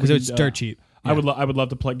 why not? because We it's could, dirt cheap. I would love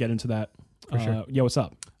to get into that. sure. Yeah, what's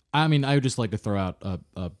up? I mean, I would just like to throw out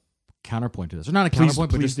a counterpoint to this, or not a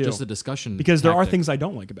counterpoint, but please do. just a discussion. Because there are tactic. things I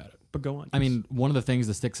don't like about it. But go on. I mean, one of the things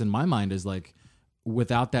that sticks in my mind is like,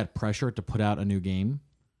 without that pressure to put out a new game,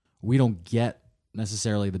 we don't get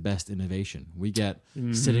necessarily the best innovation. We get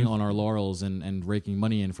sitting on our laurels and raking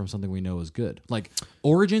money in from something we know is good. Like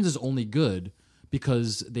Origins is only good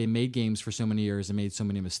because they made games for so many years and made so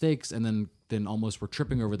many mistakes, and then almost were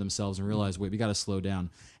tripping over themselves and realized, wait, we got to slow down.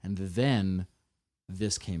 And then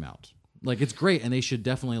this came out. Like it's great, and they should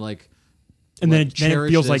definitely like. and then, like, then it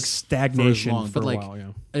cherish feels like this stagnation long. for But a like, while.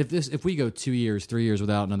 Yeah. if we go 2 years, 3 years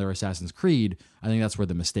without another Assassin's Creed, I think that's where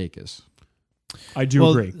the mistake is. I do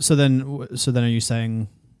agree. So then are you saying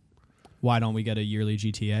why don't we get a yearly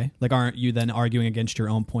GTA? Like, aren't you then arguing against your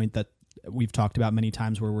own point that we've talked about many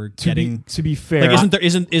times, where we're getting to be fair, like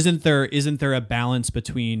isn't there a balance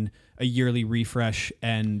between a yearly refresh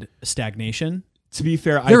and stagnation? to be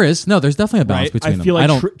fair, There's definitely a balance Right? between I feel them.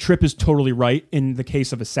 like Tripp is totally right in the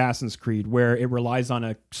case of Assassin's Creed, where it relies on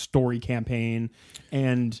a story campaign,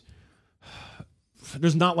 and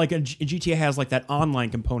there's not like GTA has like that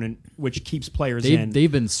online component which keeps players in.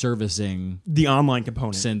 they've been servicing The online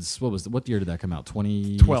component since what year did that come out?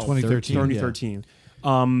 2012, 2013.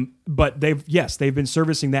 But they've been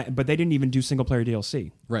servicing that, but they didn't even do single player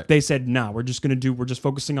DLC. Right. They said, "No, we're just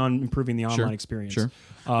focusing on improving the online experience." Sure.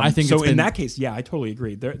 I think so. it's been- In that case, yeah, I totally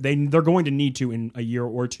agree. They're going to need to in a year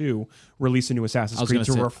or two release a new Assassin's I was Creed gonna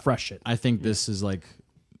to say, refresh it. I think this is like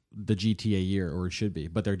the GTA year, or it should be,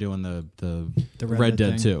 but they're doing the The Red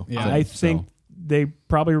Dead thing. 2. Yeah. I think they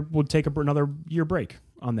probably would take another year break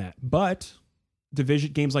on that. But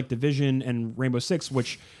games like Division and Rainbow Six,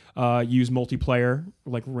 which use multiplayer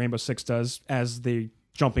like Rainbow Six does as the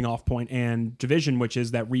jumping off point, and Division, which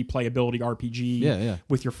is that replayability RPG Yeah.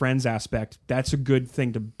 with your friends aspect, that's a good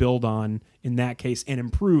thing to build on in that case and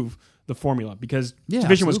improve the formula, because Yeah,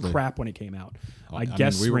 Division absolutely. was crap when it came out. I mean,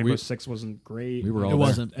 guess we were- Rainbow we- Six wasn't great. we were all It there.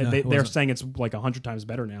 wasn't. And No, it they're wasn't. saying it's like 100 times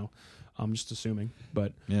better now. I'm just assuming,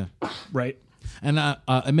 but Yeah. right. And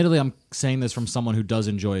admittedly, I'm saying this from someone who does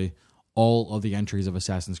enjoy all of the entries of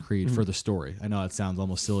Assassin's Creed for the story. I know it sounds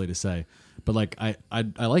almost silly to say, but like I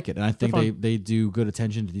like it, and I think They're they do good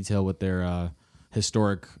attention to detail with their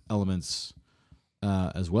historic elements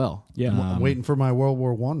as well. Yeah. I'm waiting for my World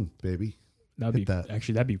War One, baby. That'd be Hit that.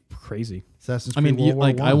 actually that'd be crazy. Assassin's I Creed mean,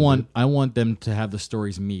 World War I One, I want them to have the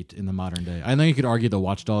stories meet in the modern day. I know you could argue the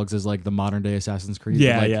Watch Dogs is like the modern day Assassin's Creed.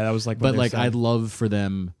 Yeah, but like, yeah, that was like. what But they like, said. I'd love for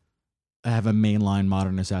them to have a mainline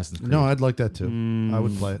modern Assassin's Creed. No, I'd like that too. I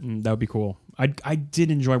would play it. That would be cool. I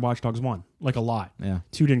did enjoy Watch Dogs 1 like a lot. Yeah,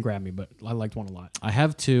 2 didn't grab me, but I liked 1 a lot. I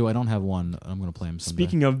have 2. I don't have 1. I'm going to play them someday.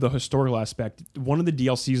 Speaking of the historical aspect, one of the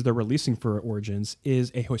DLCs they're releasing for Origins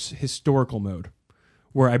is a historical mode,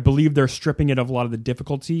 where I believe they're stripping it of a lot of the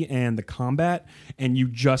difficulty and the combat, and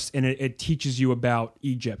it teaches you about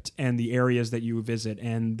Egypt and the areas that you visit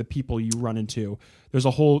and the people you run into. There's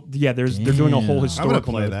a whole they're doing a whole Damn. I'm gonna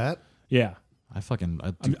historical play mode. that. Yeah. I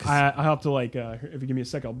have to like if you give me a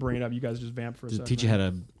sec, I'll bring it up. You guys just vamp for a second. teach you how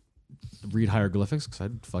to read hieroglyphics, because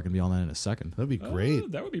I'd fucking be on that in a second. That'd be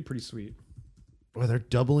great. That would be pretty sweet. Well, they're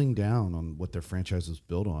doubling down on what their franchise was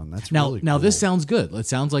built on. That's Now, really now cool. this sounds good. It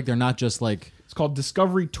sounds like they're not just like It's called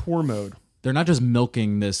Discovery Tour Mode. they're not just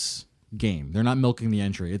milking this game. They're not milking the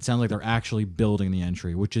entry. It sounds like they're actually building the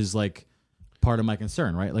entry, which is like part of my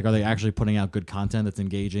concern, right? Like, are they actually putting out good content that's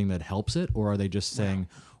engaging, that helps it, or are they just saying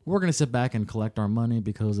we're going to sit back and collect our money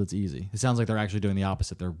because it's easy? It sounds like they're actually doing the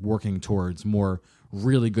opposite. They're working towards more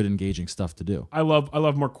really good, engaging stuff to do. I love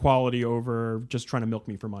more quality over just trying to milk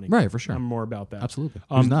me for money. Right, for sure. I'm more about that. Absolutely.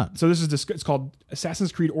 Who's not? So this is it's called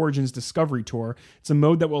Assassin's Creed Origins Discovery Tour. It's a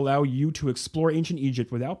mode that will allow you to explore ancient Egypt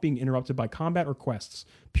without being interrupted by combat or quests.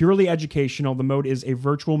 Purely educational, the mode is a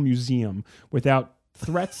virtual museum without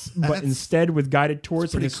threats, but instead with guided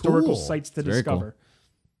tours and pretty historical cool. sites to It's very discover.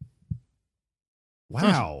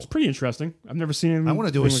 Wow. It's pretty interesting. I've never seen anything. I want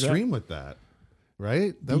to do a like that. stream with that.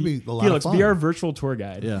 Right? That would be a lot Felix, of fun. be our virtual tour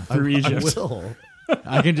guide Yeah. through Egypt. I will.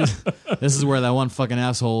 I can just. This is where that one fucking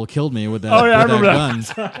asshole killed me with that. Oh, yeah, I with that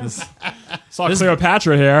remember gun. This- Saw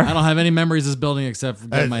Cleopatra here. I don't have any memories of this building except for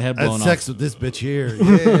getting my head blown sex off. with this bitch here.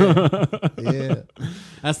 Yeah. Yeah.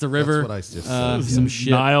 That's the river. That's what I just said. Some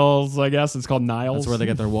shit. Niles, I guess it's called Niles. That's where they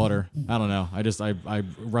get their water. I don't know. I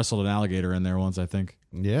wrestled an alligator in there once, I think.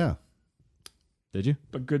 Yeah, Did you?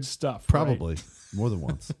 But good stuff. right? probably more than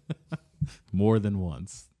once. More than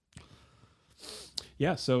once.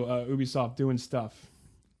 Yeah. So Ubisoft doing stuff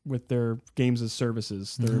with their games as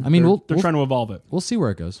services. They're, I mean, they're trying to evolve it. We'll see where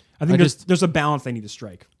it goes. I think there's a balance they need to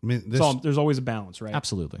strike. I mean, There's always a balance, right?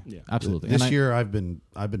 Absolutely. Yeah. Absolutely. This And year I've been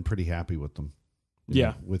pretty happy with them. You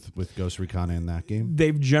know, with Ghost Recon and that game.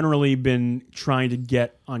 They've generally been trying to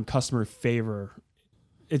get on customer favor.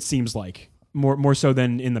 It seems like more so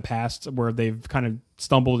than in the past, where they've kind of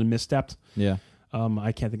stumbled and misstepped. yeah.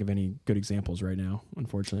 I can't think of any good examples right now,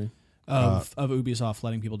 unfortunately. Of Ubisoft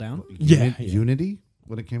letting people down. Yeah. Unity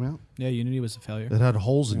when it came out, Yeah, Unity was a failure. it had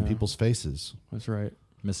holes in Yeah. people's faces. That's right.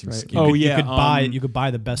 Missing Right. skin. Oh, yeah, You could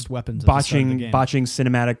buy the best weapons. At the start of the game. botching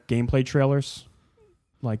cinematic gameplay trailers,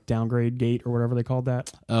 like Downgrade Gate or whatever they called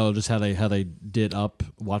that. Oh, just how they did up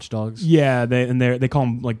Watch Dogs. Yeah, they call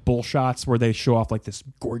them like bull shots, where they show off like this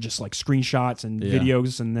gorgeous like screenshots and Yeah.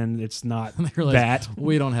 videos, and then it's not They're like, that.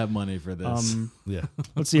 we don't have money for this. Yeah,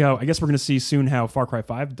 Let's see how. I guess we're going to see soon how Far Cry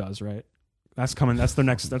 5 does. Right, that's coming. That's the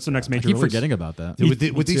next major. I keep release. forgetting about that. Dude, with,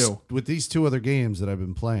 Me with too. these two other games that I've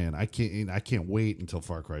been playing, I can't wait until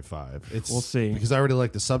Far Cry 5. We'll see. because I already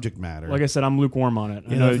like the subject matter. Like I said, I'm lukewarm on it.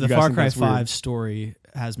 I You know know, you the guys Far think Cry that's weird. 5 story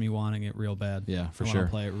has me wanting it real bad. Yeah, for I wanna sure.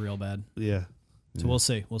 play it real bad. yeah, So we'll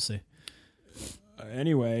see. We'll see.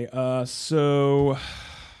 Anyway, so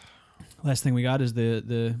Last thing we got is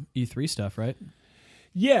the E3 stuff, right?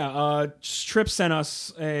 yeah, Trip sent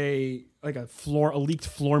us a leaked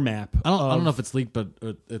floor map. I don't know if it's leaked, but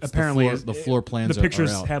it's apparently the floor plans. The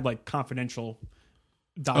pictures are out. had like confidential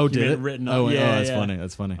Oh, document did it? written Oh, up. that's funny.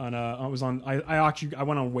 That's funny. On I was on. I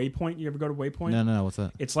went on Waypoint. You ever go to Waypoint? No, what's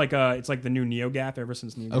that? It's like the new NeoGAF ever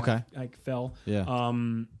since NeoGAF Okay. like fell. Yeah.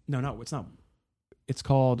 No, it's not. It's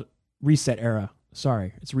called Reset Era.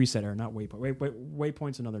 Sorry, it's Reset Era, not Waypoint.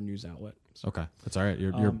 Waypoint's another news outlet. Okay, that's all right.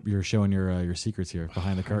 You're showing your secrets here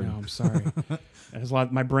behind the curtain. No, I'm sorry. There's a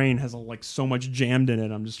lot. My brain has like so much jammed in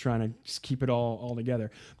it. I'm just trying to just keep it all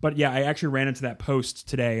together. But yeah, I actually ran into that post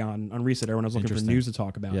today on Reset Era when I was looking for Interesting. news to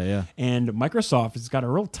talk about. Yeah. And Microsoft has got a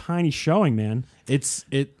real tiny showing, man. It's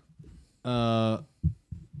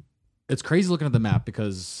crazy looking at the map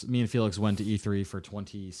because me and Felix went to E3 for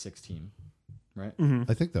 2016, right?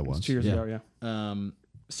 I think that was 2 years Yeah. ago, yeah.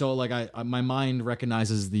 So like my mind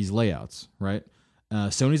recognizes these layouts, right?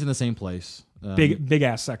 Sony's in the same place. Big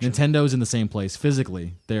ass section. Nintendo's in the same place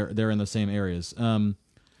physically. They're in the same areas.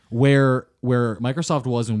 Where Microsoft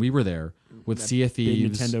was when we were there with Sea of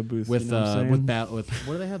Thieves, Nintendo booth, with you know what I'm saying? with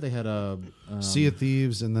what do they have? They had Sea of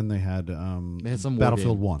Thieves, and then they had some war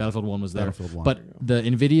Battlefield game. 1. Battlefield 1 was there. Battlefield 1. But the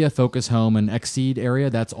Nvidia Focus Home and Xseed area,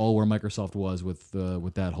 that's all where Microsoft was with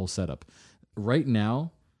that whole setup. Right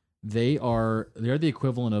now, they're the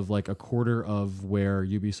equivalent of like a quarter of where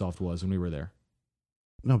Ubisoft was when we were there.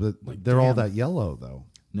 No, but they're all that yellow though.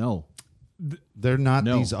 No. They're not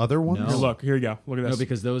No. these other ones. No. Here, look, here you go. Look at this. No,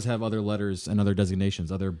 because those have other letters and other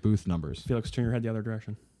designations, other booth numbers. Felix, turn your head the other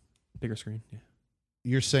direction. Bigger screen. Yeah.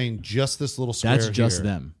 You're saying just this little square. That's just here.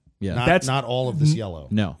 them. Yeah. Not, not all of this yellow.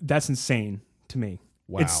 No. That's insane to me.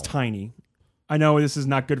 Wow. It's tiny. I know this is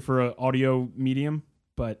not good for an audio medium,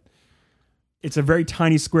 but it's a very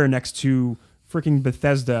tiny square next to freaking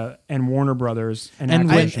Bethesda and Warner Brothers and And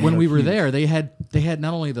Activision. when we were Huge. there, they had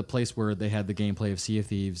not only the place where they had the gameplay of Sea of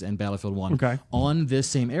Thieves and Battlefield 1. Okay. On this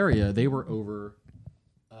same area, they were over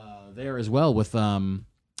there as well with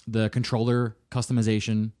the controller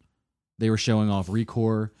customization. They were showing off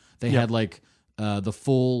Recore. They Yep. had like the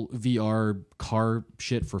full VR car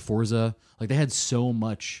shit for Forza. Like they had so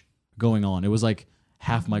much going on. It was like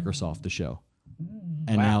half Microsoft the show.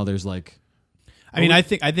 And now there's like I mean, I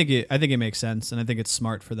think it makes sense, and I think it's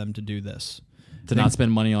smart for them to do this. to not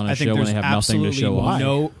spend money on a I think show when there's they have nothing to show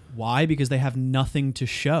absolutely off. Why? Because they have nothing to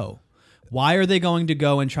show. Why are they going to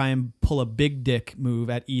go and try and pull a big dick move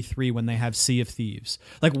at E3 when they have Sea of Thieves?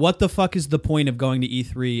 Like, what the fuck is the point of going to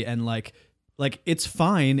E3 and like it's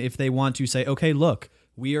fine if they want to say, okay, look,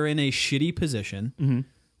 we are in a shitty position. Mm-hmm.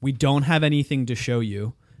 We don't have anything to show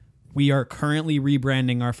you. We are currently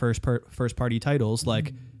rebranding our first party titles.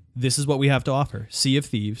 Like, this is what we have to offer. Sea of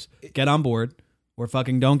Thieves, get on board, or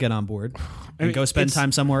fucking don't get on board, and mean, go spend it's-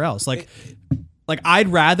 time somewhere else. Like I'd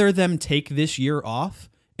rather them take this year off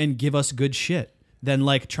and give us good shit than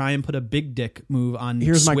like try and put a big dick move on.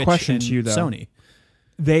 Here's my Switch question and to you, though. Sony.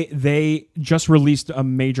 They just released a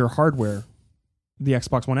major hardware, the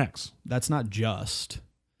Xbox One X. That's not just.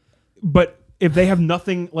 But if they have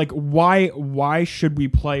nothing, like why should we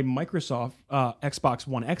play Microsoft Xbox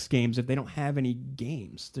One X games if they don't have any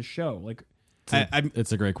games to show? Like,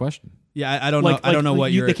 It's a great question. Yeah, I don't know. I don't know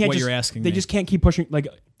what you're asking. They me. just can't keep pushing. Like,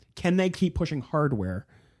 can they keep pushing hardware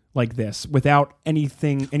like this without any of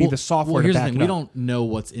the software? Well, here's to the back thing: it we up? don't know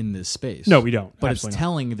what's in this space. No, we don't. But Absolutely it's not.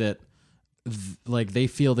 telling that, like, they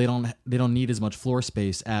feel they don't need as much floor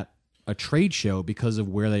space at a trade show because of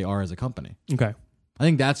where they are as a company. Okay. I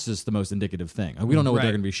think that's just the most indicative thing. We don't know what Right.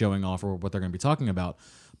 they're going to be showing off or what they're going to be talking about,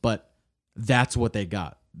 but that's what they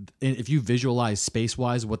got. And if you visualize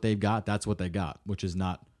space-wise what they've got, that's what they got, which is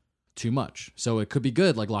not too much. So it could be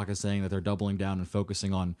good, like Locke is saying, that they're doubling down and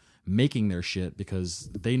focusing on making their shit because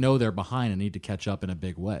they know they're behind and need to catch up in a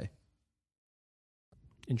big way.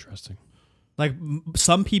 Interesting. Like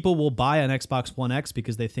some people will buy an Xbox One X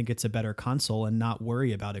because they think it's a better console and not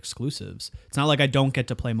worry about exclusives. It's not like I don't get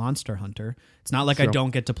to play Monster Hunter. It's not like I True.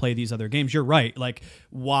 don't get to play these other games. You're right. Like,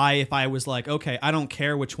 why, if I was like, okay, I don't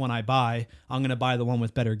care which one I buy, I'm going to buy the one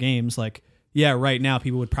with better games. Like, yeah, right now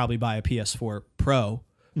people would probably buy a PS4 Pro,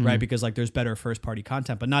 right? Because like there's better first party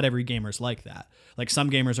content, but not every gamer's like that. Like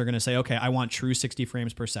some gamers are going to say, okay, I want true 60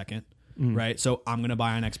 frames per second. Right, so I'm gonna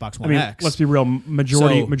buy an Xbox One X. Let's be real.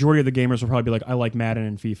 Majority So- of the gamers will probably be like, I like Madden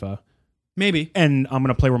and FIFA, Maybe. and I'm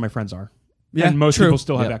gonna play where my friends are. Yeah, and most true. people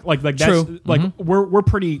still have Yeah. that. Like that's True. like we're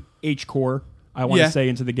pretty H core. I want to Yeah. say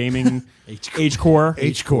into the gaming H-core. H core.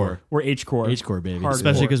 H-core. We're H core. H-core, baby. Hardcore.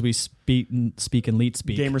 Especially because we speak in leet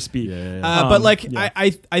speak. gamer speak. Yeah. But like yeah.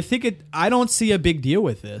 I think it. I don't see a big deal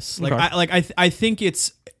with this. Like Okay. I think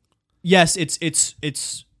it's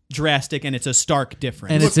it's drastic and it's a stark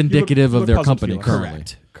difference. And it's you look- indicative you of look their puzzled, company Felix.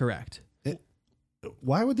 currently. Correct.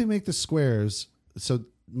 Why would they make the squares? So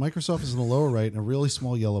Microsoft is in the lower right in a really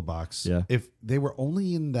small yellow box. Yeah. If they were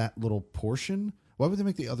only in that little portion, why would they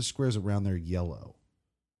make the other squares around there yellow?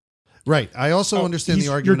 Right. I also understand the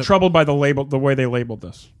argument. You're troubled by the way they labeled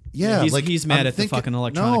this. Yeah, he's, like he's mad I'm at the thinking- fucking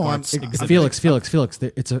Electronic No, Arts. I'm- exhibit. Felix.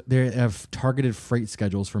 They have targeted freight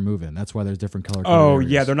schedules for move-in. That's why there's different color. Oh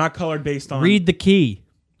areas. yeah, they're not colored based on. Read the key.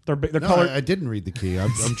 They're No, colored. I didn't read the key. I'm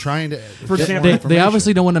trying to. For get example- more They information.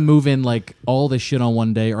 obviously don't want to move in like all the shit on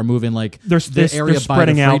one day, or move in like They're- the they're area by the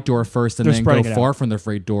spreading freight out. door first, and They're then go spreading it far out. from their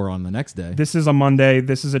freight door on the next day. This is a Monday.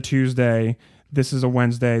 This is a Tuesday. This is a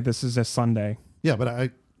Wednesday. This is a Sunday. Yeah,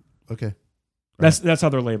 but okay. That's how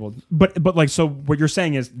they're labeled. But like, so what you're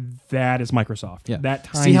saying is that is Microsoft. Yeah. That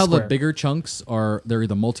tiny See how square. the bigger chunks are? They're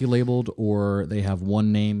either multi-labeled or they have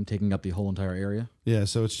one name taking up the whole entire area. Yeah,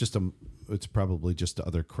 so it's just it's probably just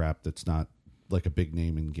other crap that's not like a big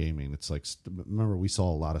name in gaming. It's like, remember we saw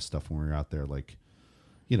a lot of stuff when we were out there, like,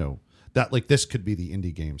 you know, that like this could be the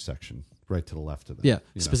indie game section right to the left of them. Yeah,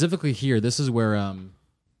 you know? specifically here, this is where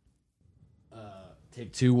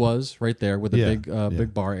Take Two was right there with the Yeah,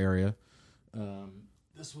 big bar area.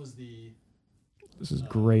 This was the. This is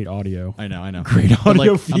great audio. I know. Great But,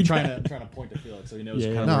 audio I'm feedback. trying to point to Felix so he knows.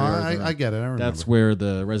 Yeah, kind yeah. of No, where he is. I get it. I remember. That's where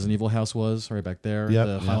the Resident Evil house was, right back there. Yep.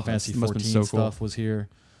 The Yeah. Final Fantasy That must've been 14 so cool. stuff was here.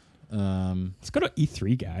 Let's go to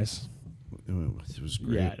E3, guys. it was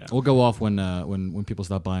great. Yeah, I know. We'll go off when people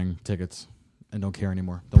stop buying tickets and don't care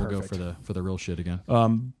anymore. Then we'll go Perfect. for the real shit again.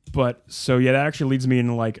 But so yeah, that actually leads me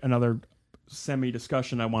into like another semi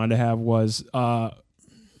discussion I wanted to have was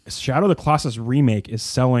Shadow of the Colossus remake is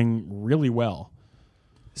selling really well.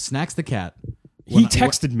 Snacks the cat. He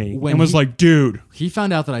texted me when and was he- like, "Dude, He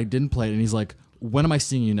found out that I didn't play it, and he's like, "When am I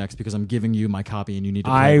seeing you next? Because I'm giving you my copy, and you need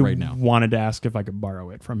to play I it right now. wanted to ask if I could borrow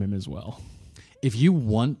it from him as well." If you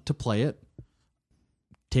want to play it,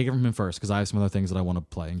 take it from him first, because I have some other things that I want to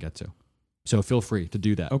play and get to. So feel free to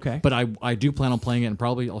do that. Okay. But I do plan on playing it, and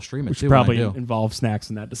probably I'll stream it We too. should probably when I do. involve Snacks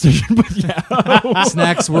in that decision. But yeah,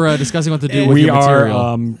 Snacks. We're discussing what to do with we your are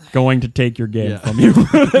material. going to take your game Yeah. from you.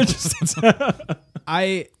 Just-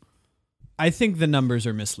 I think the numbers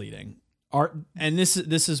are misleading, Are- and this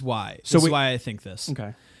is why. So This is we- why I think this.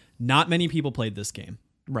 okay, Not many people played this game.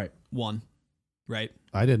 right. One, right?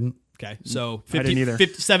 I didn't. Okay, so I didn't either.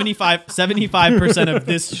 75% of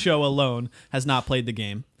this show alone has not played the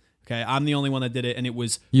game. Okay, I'm the only one that did it, and it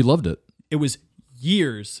was You loved it.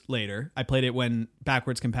 years later. I played it when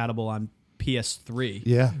backwards compatible on PS3.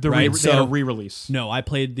 Yeah. The Right, they had a so- re-release. No, I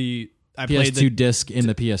played played PS2 disc in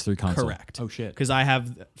the PS3 console. correct. Oh shit. Because I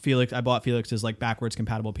have Felix. I bought Felix's like backwards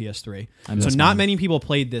compatible PS3. I So missed not mine. many people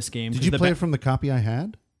played this game. Did 'cause you the play it from the copy I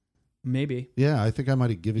had? Maybe. Yeah, I think I might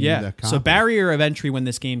have given you Yeah. that copy. So barrier of entry when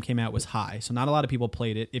this game came out was high. So not a lot of people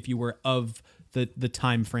played it if you were of the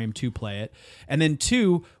time frame to play it. And then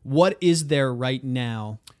two, what is there right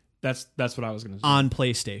now That's what I was going to say. on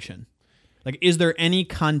PlayStation? Like, is there any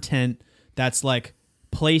content that's like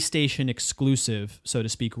PlayStation exclusive, so to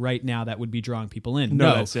speak, right now that would be drawing people in.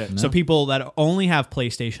 No, that's it. So people that only have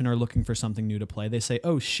PlayStation are looking for something new to play. They say,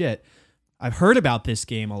 "Oh shit, I've heard about this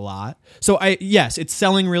game a lot." So yes, it's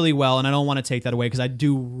selling really well, and I don't want to take that away because I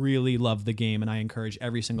do really love the game, and I encourage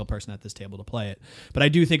every single person at this table to play it. But I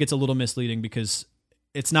do think it's a little misleading because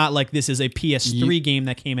it's not like this is a PS3 game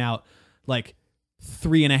that came out like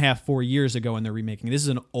 3.5, 4 years ago and they're remaking. This is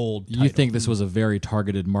an old title. You think this was a very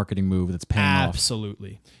targeted marketing move that's paying off?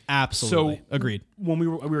 Absolutely. So Agreed. When we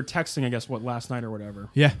were texting, I guess last night or whatever.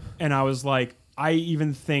 Yeah. And I was like, I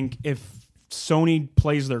even think if Sony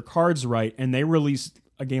plays their cards right and they release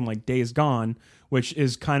a game like Days Gone, which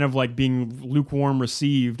is kind of like being lukewarm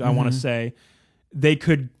received, I want to say, they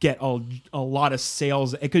could get a lot of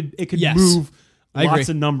sales. It could Yes. move I lots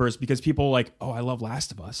agree. of numbers because people are like, oh, I love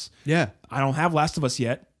Last of Us. Yeah. I don't have Last of Us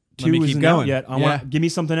yet. Let me 2 keep isn't going. out yet. Give me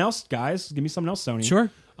something else, guys. Give me something else, Sony.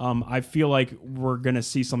 Sure. I feel like we're gonna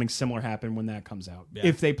see something similar happen when that comes out. Yeah.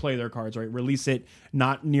 If they play their cards right, release it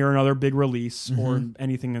not near another big release or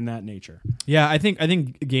anything in that nature. Yeah, I think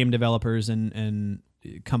game developers and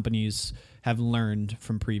companies have learned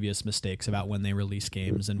from previous mistakes about when they release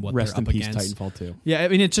games and what Rest they're in up peace, against. Titanfall 2. Yeah, I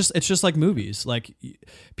mean it's just like movies. Like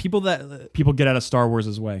people that People get out of Star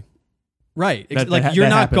Wars' way. right, That- like that you're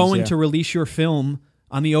not happens, going yeah. to release your film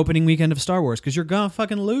on the opening weekend of Star Wars because you're gonna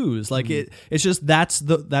fucking lose. Like it's just that's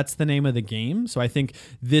the name of the game. So I think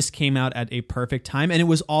this came out at a perfect time, and it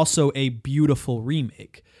was also a beautiful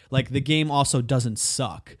remake. Like the game also doesn't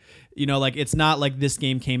suck. You know, like it's not like this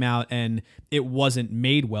game came out and it wasn't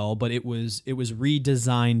made well, but it was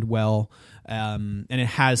redesigned well, and it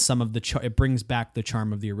has some of the it brings back the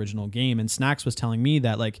charm of the original game. And Snacks was telling me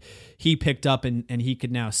that like he picked up and he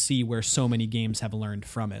could now see where so many games have learned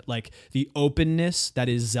from it. Like the openness that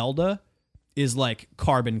is Zelda is like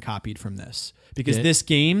carbon copied from this because Yeah. this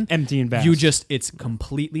game Empty and vast. it's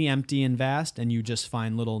completely empty and vast, and you just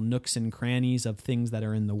find little nooks and crannies of things that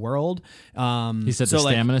are in the world. He said so the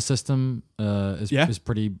like, stamina system is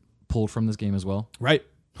pretty pulled from this game as well. right?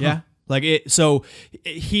 Yeah. Like it, so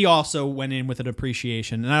he also went in with an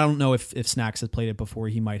appreciation, and I don't know if Snacks has played it before.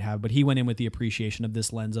 He might have, but he went in with the appreciation of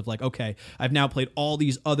this lens of like, okay, I've now played all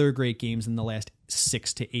these other great games in the last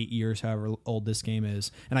 6 to 8 years, however old this game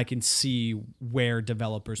is, and I can see where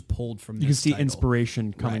developers pulled from. You can this see title.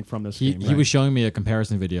 inspiration coming from this He game. he was showing me a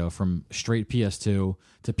comparison video from straight PS2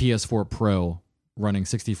 to PS4 Pro running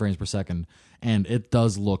 60 frames per second, and it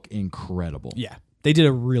does look incredible. Yeah, they did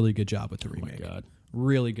a really good job with the remake. God.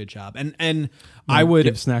 Really good job, and I would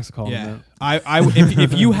give Snacks a call. on Yeah, that.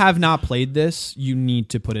 if you have not played this, you need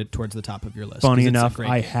to put it towards the top of your list. Funny 'cause it's a enough, great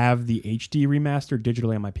I game. have the HD remaster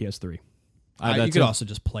digitally on my PS3. I you bet could too. also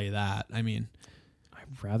just play that. I mean,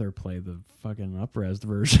 I'd rather play the fucking up-res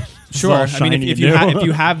version. It's sure. all I mean, shiny if and you new. if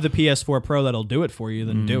you have the PS4 Pro that'll do it for you,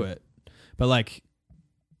 then do it. But like,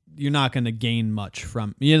 you're not going to gain much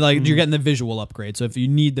from you're getting the visual upgrade. So if you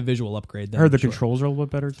need the visual upgrade, I then heard the sure. controls are a little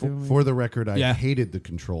bit better too. For the record, I Yeah. hated the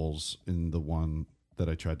controls in the one that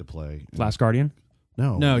I tried to play. Last Guardian.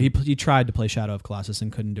 No, he tried to play Shadow of Colossus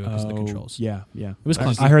and couldn't do it because of the Oh, controls. Yeah, yeah. It was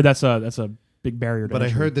clunky. I heard that's a big barrier. To But I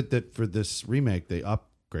entry. heard that for this remake, they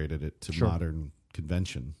upgraded it to Sure. modern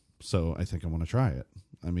convention. So I think I want to try it.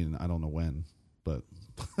 I mean, I don't know when, but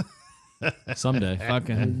Someday.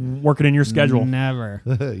 Fucking work it in your schedule. never.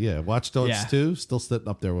 yeah, Watch Dogs Yeah. 2 still sitting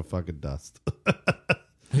up there with fucking dust.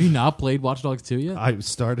 Have you not played Watch Dogs 2 yet? I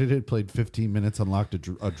started it, played 15 minutes, unlocked a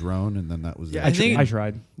drone, and then that was Yeah, it. I think- I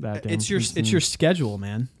tried that. Game. It's your schedule,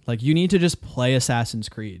 man. Like you need to just play Assassin's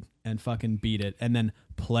Creed and fucking beat it, and then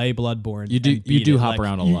play Bloodborne. You do and beat you do it. hop Like,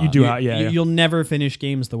 around a you lot. do. Yeah. You'll never finish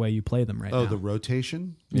games the way you play them right Oh, now. the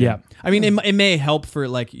rotation? Yeah. I mean, it may help for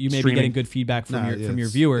like you may be Streaming. getting good feedback from Nah, your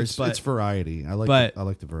it's- viewers, it's, but it's variety. I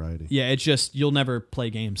like the variety. yeah, it's just you'll never play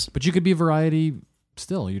games. But you could be variety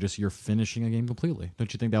still. You're finishing a game completely.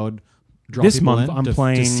 Don't you think that would draw This people month in I'm to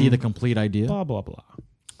playing- see the complete idea? Blah blah blah.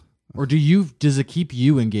 Or does it keep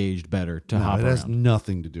you engaged better to No, hop it has around?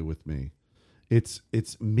 nothing to do with me. It's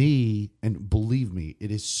me, and believe me, it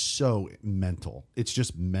is so mental. It's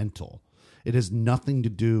just mental. It has nothing to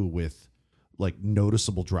do with like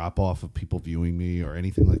noticeable drop off of people viewing me or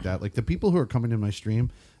anything like that. Like the people who are coming in my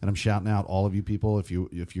stream, and I'm shouting out all of you people if you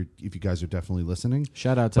guys are definitely listening.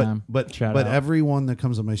 Shout out time. But Shout out. everyone that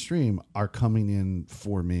comes on my stream are coming in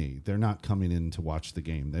for me. They're not coming in to watch the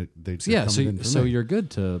game. They're Yeah, coming in for so me. you're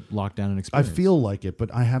good to lock down an I experience. feel like it,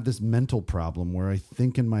 but I have this mental problem where I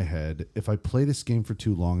think in my head, if I play this game for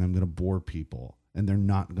too long, I'm going to bore people, and they're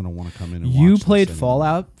not going to want to come in and watch You this played anymore.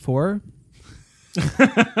 Fallout 4?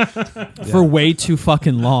 for way too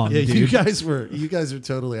fucking long, Yeah, dude. you guys were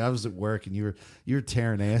totally. I was at work and you were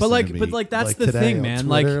tearing ass. But, like- into me, but, like, that's the today thing, on man,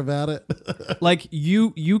 Twitter like- about it. Like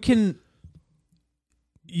you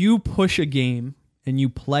push a game and you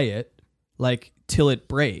play it like till it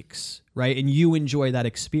breaks, right? And you enjoy that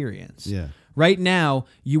experience. Yeah. Right now,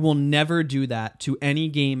 you will never do that to any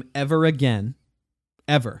game ever again.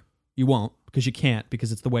 Ever. You won't, because you can't,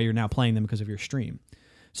 because it's the way you're now playing them because of your stream.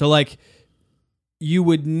 So, like, you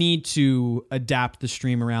would need to adapt the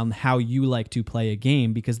stream around how you like to play a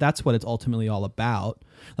game, because that's what it's ultimately all about.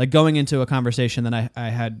 Like, going into a conversation that I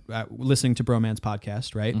had listening to Broman's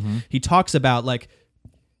podcast, right? Mm-hmm. He talks about, like,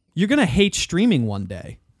 you're going to hate streaming one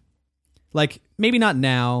day. Like, maybe not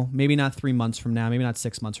now, maybe not 3 months from now, maybe not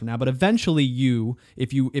 6 months from now, but eventually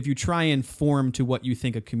if you try and form to what you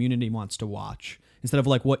think a community wants to watch instead of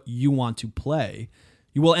like what you want to play,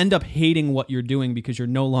 you will end up hating what you're doing because you're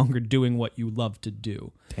no longer doing what you love to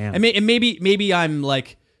do. Damn. And maybe I'm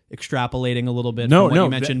like extrapolating a little bit No, from what no, you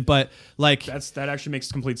mentioned, but like that actually makes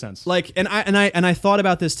complete sense. like, and I thought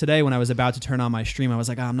about this today when I was about to turn on my stream. I was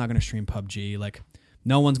like, I'm not going to stream PUBG. Like,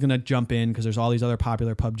 no one's going to jump in because there's all these other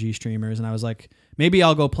popular PUBG streamers. And I was like, maybe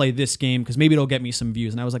I'll go play this game because maybe it'll get me some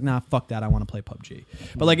views. And I was like, nah, fuck that. I want to play PUBG.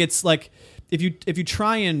 But like, it's like, if you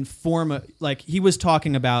try and form a, like he was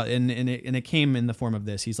talking about, and it came in the form of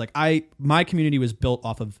this. He's like, my community was built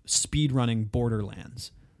off of speed running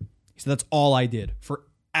Borderlands. He said, that's all I did for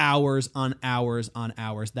hours on hours on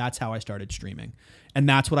hours. That's how I started streaming. And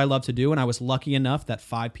that's what I love to do. And I was lucky enough that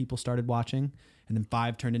 5 people started watching. And then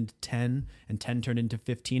 5 turned into 10, and 10 turned into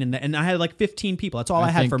 15, and I had like 15 people. That's all I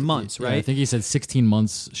had for months, yeah, right? I think he said 16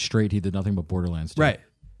 months straight he did nothing but Borderlands 2. Right.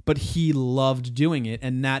 But he loved doing it,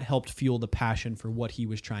 and that helped fuel the passion for what he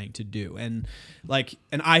was trying to do. And like,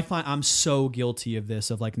 and I find I'm so guilty of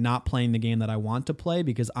this, of like not playing the game that I want to play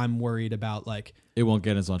because I'm worried about like It won't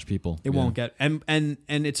get as much people. it won't get, and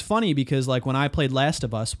it's funny because like when I played Last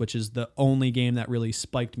of Us, which is the only game that really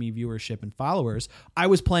spiked me viewership and followers, I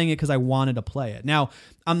was playing it because I wanted to play it. Now,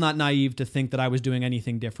 I'm not naive to think that I was doing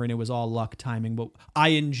anything different. It was all luck timing, but I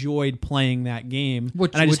enjoyed playing that game,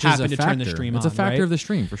 and I just happened to turn the stream It's on. a factor right? of the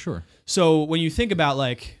stream for sure. So when you think about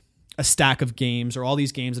like a stack of games or all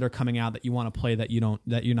these games that are coming out that you want to play that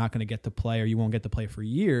you're not going to get to play or you won't get to play for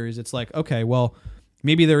years, it's like, okay, well,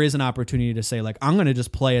 maybe there is an opportunity to say like, I'm going to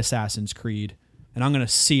just play Assassin's Creed and I'm going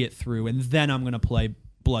to see it through, and then I'm going to play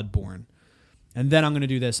Bloodborne, and then I'm going to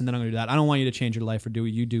do this, and then I'm going to do that. I don't want you to change your life or do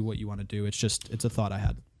what you want to do. It's a thought I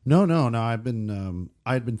had. No. I've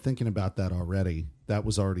been thinking about that already. That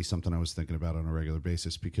was already something I was thinking about on a regular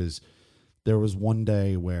basis, because there was one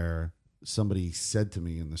day where somebody said to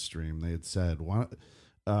me in the stream, they had said,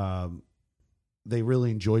 they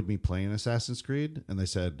really enjoyed me playing Assassin's Creed, and they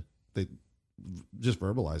said, they just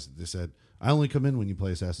verbalized it. They said, I only come in when you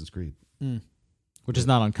play Assassin's Creed. Which is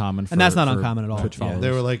not uncommon. And that's not for uncommon at all. Twitch Yeah. followers.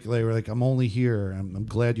 They were like, I'm only here. I'm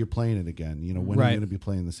glad you're playing it again. You know, when are Right. you going to be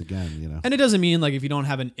playing this again? You know, And it doesn't mean like if you don't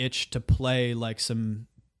have an itch to play like some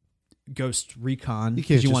Ghost Recon you because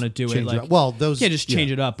can't you just want to do it, change like up. Well, those you can't just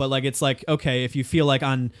change it up. But like it's like, okay, if you feel like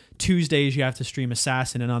on Tuesdays you have to stream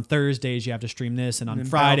Assassin, and on Thursdays you have to stream this, and on then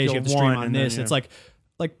Fridays you have to stream Battlefield 1, on and then, this, yeah. it's like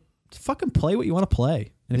fucking play what you want to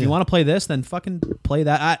play. And if Yeah. you want to play this, then fucking play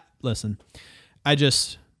that.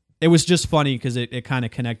 It was just funny because it kind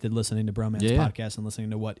of connected listening to Broman's Yeah. podcast and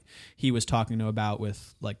listening to what he was talking about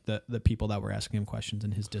with like the people that were asking him questions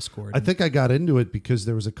in his Discord. I think I got into it because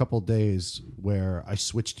there was a couple days where I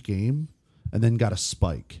switched game and then got a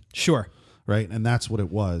spike, Sure. right? And that's what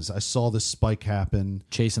it was. I saw this spike happen,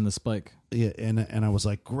 Chasing the spike. yeah, and I was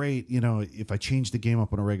like, great, you know, if I change the game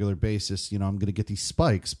up on a regular basis, you know, I'm going to get these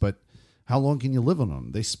spikes, but how long can you live on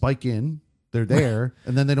them? They spike in, they're there,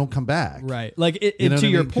 and then they don't come back. Right. Like it, You know to what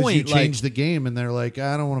I your mean? 'Cause point, you like change the game and they're like,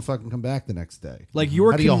 I don't want to fucking come back the next day. Like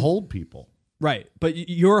your how do you com- hold people? right, but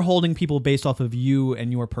you're holding people based off of you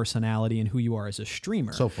and your personality and who you are as a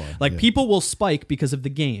streamer. So far, like yeah. people will spike because of the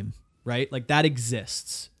game, right? Like that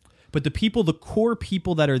exists. But the core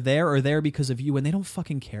people that are there because of you, and they don't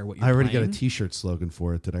fucking care what you're I already playing. got a T-shirt slogan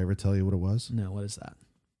for it. Did I ever tell you what it was? No, what is that?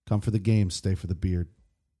 Come for the game, stay for the beard.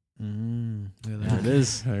 Look at There it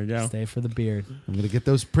is. There you go. Stay for the beard. I'm gonna get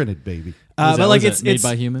those printed, baby. What is that? But What like is it's that? Made it's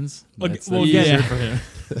by humans. That's well, the yeah. t-shirt for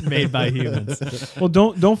him. made by humans. Well,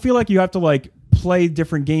 don't feel like you have to like play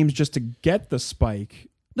different games just to get the spike.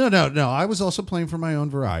 No. I was also playing for my own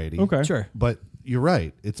variety. Okay. Sure. But you're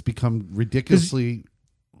right. It's become ridiculously.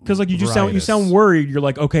 Because like you Varietous. sound worried. You're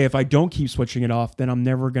like, okay, if I don't keep switching it off, then I'm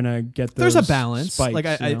never gonna get those. There's a balance. Spikes, like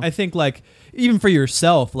you know? I think like even for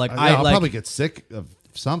yourself, like I'll like probably get sick of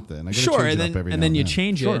something. I gotta sure, change and it then up every and now then you then.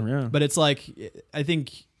 change Sure, it. yeah. But it's like I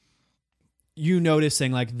think you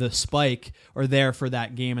noticing like the spike are there for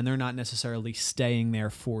that game, and they're not necessarily staying there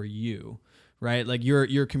for you, right? Like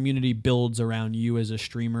your community builds around you as a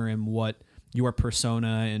streamer and what your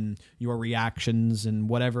persona and your reactions and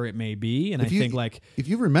whatever it may be. And if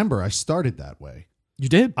you remember, I started that way. You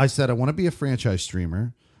did. I said I want to be a franchise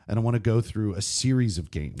streamer, and I want to go through a series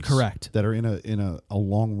of games, Correct, that are in a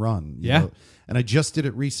long run. You Yeah. know? And I just did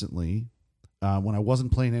it recently when I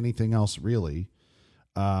wasn't playing anything else really.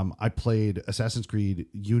 I played Assassin's Creed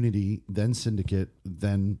Unity, then Syndicate,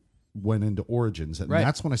 then went into Origins, and Right.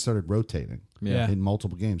 that's when I started rotating Yeah. in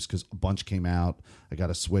multiple games because a bunch came out. I got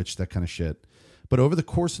a Switch, that kind of shit. But over the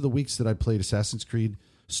course of the weeks that I played Assassin's Creed,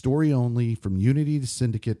 story only, from Unity to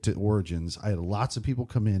Syndicate to Origins, I had lots of people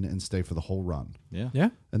come in and stay for the whole run, Yeah.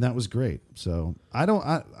 and that was great. So I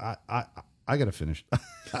got to finish.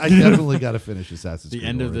 I definitely got to finish Assassin's Creed. The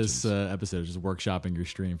end of Origins. this episode is just workshopping your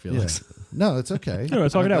stream, Yeah. Felix. No, it's okay. No,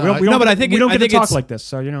 it's all good. I- We don't, but I think we it- don't I get to think talk it's- like this,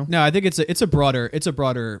 so you know. No, I think it's a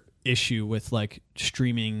broader issue with like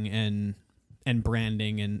streaming and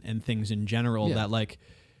branding and things in general, Yeah. that like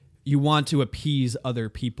you want to appease other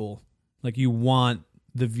people. Like you want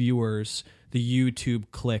the viewers, the YouTube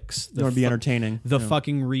clicks, You want to be entertaining. the Yeah.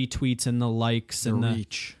 fucking retweets and the likes The and the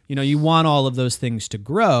reach. you want all of those things to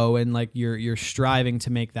grow, and like you're striving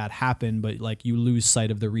to make that happen, but like you lose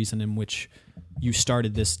sight of the reason in which you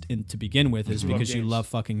started this to begin with is love because you games. love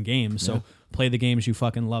fucking games. So play the games you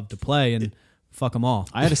fucking love to play and fuck them all.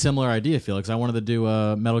 I had a similar idea, Felix. I wanted to do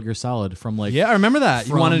Metal Gear Solid from like Yeah, I remember that.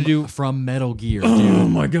 You wanted to do. from Metal Gear, Oh dude.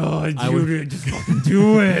 my god, I would- dude, just fucking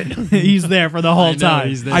do it. He's there for the whole I know, time.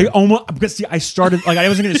 he's there. I almost because see, I started like I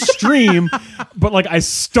wasn't gonna stream, but like I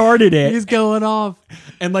started it, He's going off.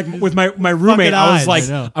 and like with my roommate, I was eyes. like, I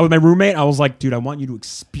know. with my roommate, I was like, dude, I want you to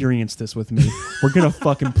experience this with me. We're gonna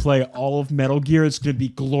fucking play all of Metal Gear. It's gonna be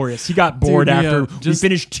glorious. He got bored Dude, after Neo, we just-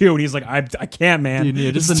 finished 2, and he's like, I can't, man. Dude,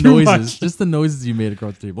 yeah, just It's the too noises, much. just the noises you made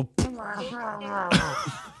across the table.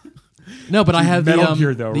 No, but I have Metal the,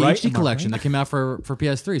 Gear, though, the right? HD Am I collection that came out for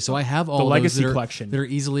PS3, so I have all The those Legacy that are, collection. that are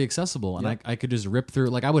easily accessible, and I could just rip through.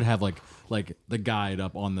 Like I would have like the guide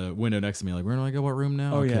up on the window next to me, like where do I go? What room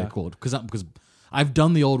now? Oh, okay, yeah. cool. Because I've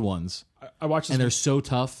done the old ones, I watched this and they're so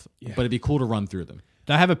tough, but it'd be cool to run through them.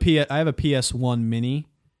 I have a PS1 mini,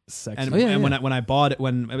 sexy. and, Oh, yeah, and yeah. when I bought it,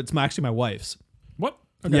 it's actually my wife's. What?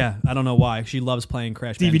 Okay. Yeah, I don't know why. She loves playing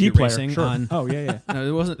Crash DVD Bandicoot player. Racing Sure. on. Oh yeah, yeah.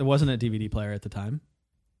 No, it wasn't a DVD player at the time.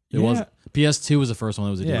 It was PS2 was the first one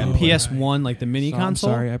that was a Yeah, DVD and player. PS1 like the mini So, console.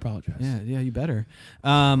 I'm sorry, I apologize. Yeah, you better.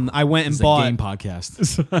 I went and It's a bought. game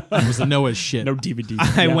podcast. It was a Noah's shit. No DVD.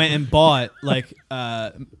 I Yeah. went and bought like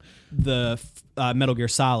the Metal Gear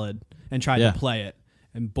Solid and tried Yeah. to play it,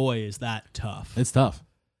 and boy, is that tough. It's tough.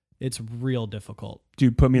 It's real difficult.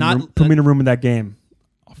 Dude, put me in Not- a room, put me in a room with that game.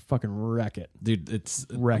 I'll fucking wreck it. Dude, it's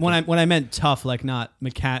Wreck When it. I meant tough, like not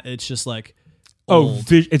it's just like Oh,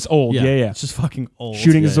 old. it's old. Yeah. Yeah, yeah. It's just fucking old.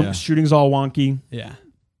 Shooting is Yeah, yeah. shooting's all wonky. Yeah,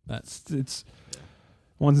 that's It's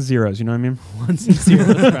ones and zeros. You know what I mean? ones and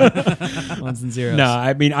zeros. Bro. Ones and zeros. No,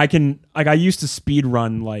 I mean I used to speed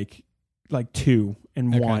run like 2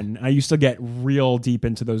 and Okay. 1. I used to get real deep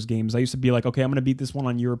into those games. I used to be like, okay, I'm gonna beat this one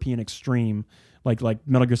on European Extreme, like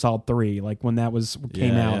Metal Gear Solid 3. Like when that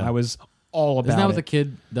came Yeah, out, yeah. I was all about Isn't that it. what the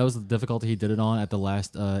kid? That was the difficulty he did it on at the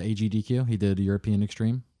last AGDQ. He did European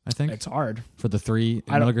Extreme, I think, It's hard. for the I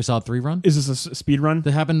don't- Metal Gear Solid 3 run. Is this a speed run?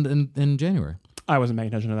 That happened in January. I wasn't paying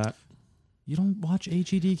attention to that. You don't watch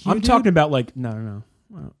AGDQ? I'm dude? talking about like no.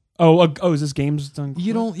 Oh, is this games done?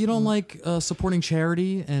 You don't like supporting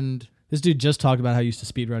charity and. This dude just talked about how he used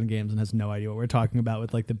to speedrun games and has no idea what we're talking about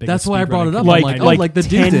with like the biggest. That's why I brought it up. speedrunning I'm community. like, the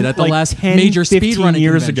dude did at the last 10, major 15 speedrunning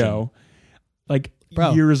years convention. ago. Like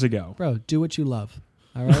Bro. years ago. Bro, do what you love.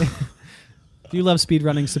 All right. If you love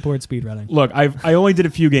speedrunning, support speedrunning. Look, I only did a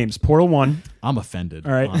few games. Portal 1. I'm offended.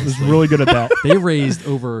 All right, I was honestly. really good at that. They raised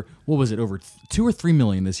over over 2 or 3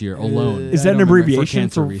 million this year alone. Is I that an don't remember. abbreviation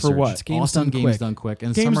cancer for research. what? Games Awesome Done Games Quick. Done Quick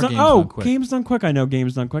and Games Summer done. Games Oh, Done Quick. Games Done Quick. I know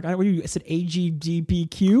Games Done Quick. I said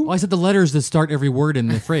AGDPQ. Well, I said the letters that start every word in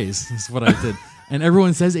the phrase. That's what I did, and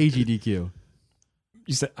everyone says AGDQ.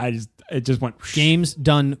 You said it just went. Games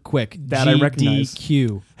done quick. That I recognize.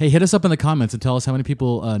 GDQ. Hey, hit us up in the comments and tell us how many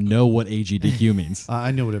people know what AGDQ means.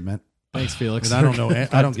 I knew what it meant. Thanks, Felix. And I don't know.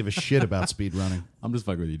 I don't give a shit about speed running. I'm just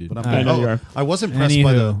fucking with you, dude. But I know you are. I was impressed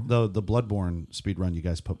by Anywho. the Bloodborne speed run you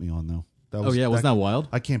guys put me on though. That Oh yeah, wasn't that wild?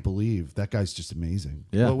 I can't believe that guy's just amazing.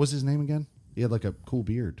 Yeah. What was his name again? He had like a cool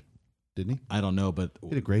beard, didn't he? I don't know, but He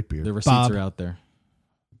had a great beard. the receipts Bob. are out there.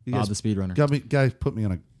 You Bob guys the speedrunner. guys put me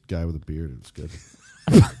on a guy with a beard. It was good.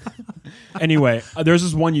 Anyway, there's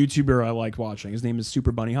this one YouTuber I like watching. His name is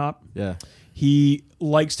Super Bunny Hop. Yeah. he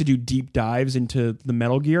likes to do deep dives into the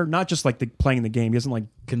Metal Gear, not just like playing the game. He doesn't like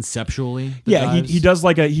Conceptually, he does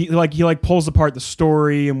like he pulls apart the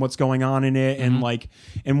story and what's going on in it, and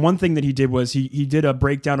and one thing that he did was he did a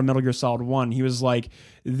breakdown of Metal Gear Solid 1. He was like,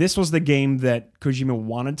 this was the game that Kojima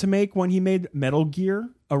wanted to make when he made Metal Gear,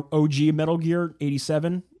 OG Metal Gear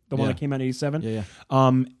 87, the one that came out in 87. Yeah.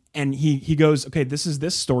 And he goes, okay, this is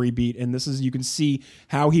this story beat, and this is, you can see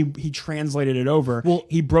how he translated it over. Well,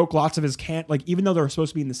 he broke lots of his like, even though they're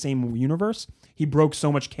supposed to be in the same universe, he broke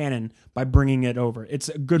so much canon by bringing it over. It's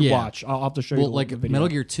a good watch. I'll have to show you Well, like the video. Metal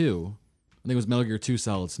Gear 2, I think it was Metal Gear 2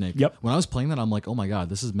 Solid Snake. Yep. When I was playing that, I'm like, oh my god,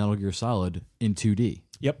 this is Metal Gear Solid in 2D.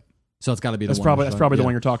 Yep. So it's got to be the That's one. probably the yeah.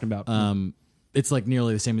 one you're talking about. It's like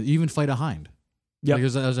nearly the same. You even fight a hind. Yep.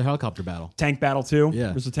 Like there's a helicopter battle. Tank battle too.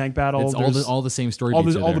 Yeah. There's a tank battle. It's There's all the same story. all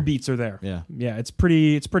beats the are all the there. beats are there. Yeah. Yeah. It's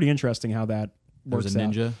pretty interesting how that There works was a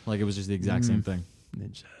out. ninja. Like it was just the exact same thing.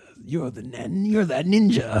 Ninja. You're that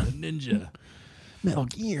ninja. Ninja. Metal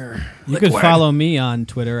Gear. You could follow me on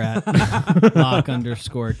Twitter at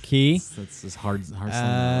lock_key. That's just hard.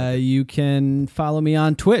 You can follow me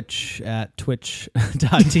on Twitch at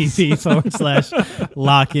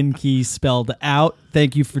twitch.tv/lock and key spelled out.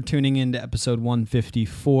 Thank you for tuning in to episode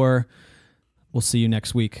 154. We'll see you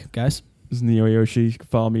next week, guys. This is Neo Yoshi. You can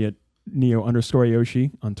follow me at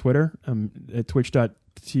Neo_Yoshi on Twitter. I'm at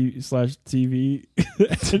twitch.tv/TV.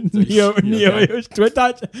 Neo Yoshi.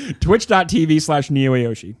 Twitch.tv/Neo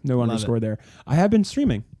Yoshi. No underscore there. I have been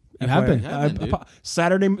streaming. You have been. dude.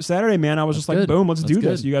 Saturday, man. I was just like, good. boom, let's That's do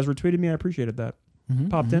this. good. You guys retweeted me. I appreciated that.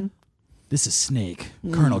 Popped in. This is Snake.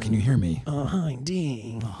 Colonel, can you hear me? Behind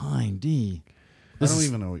D. Behind D. I don't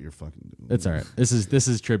even know what you're fucking doing. It's all right. This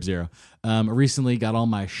is Trip Zero. Recently got all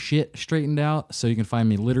my shit straightened out, so you can find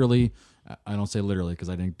me literally. I don't say literally because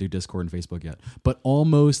I didn't do Discord and Facebook yet, but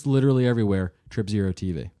almost literally everywhere. Trip Zero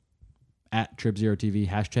TV, at Trip Zero TV,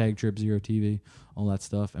 hashtag Trip Zero TV, all that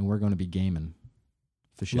stuff, and we're going to be gaming.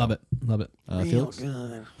 For sure. Love it. Felix?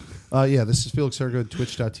 Yeah, this is Felix Hergood,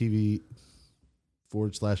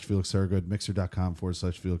 twitch.tv/Felix Hergood,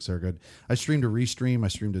 mixer.com/Felix Hergood. I stream to Restream. I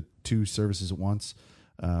stream to 2 services at once.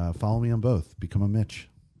 Follow me on both. Become a Mitch.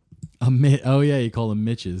 Oh yeah, you call them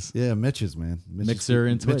Mitches. Yeah, Mitches, man. Mitches Mixer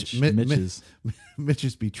and Twitch. Mitches.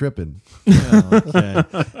 Mitches be tripping. Okay.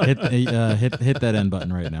 Hit that end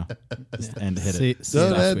button right now. And hit it.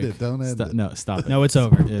 Don't end it. Don't end it. No, stop it. No, it's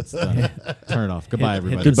over. It's done. Turn it off. Goodbye, Hit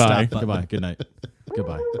everybody. the stop button. Goodbye. Good night.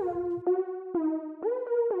 Goodbye.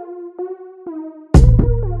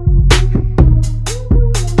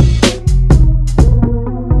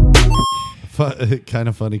 Kind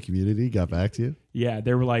of funny community got back to you. Yeah,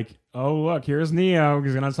 they were like, oh, look, here's Neo.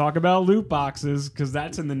 He's going to talk about loot boxes because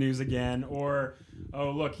that's in the news again. Or,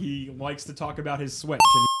 oh, look, he likes to talk about his Switch.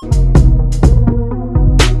 And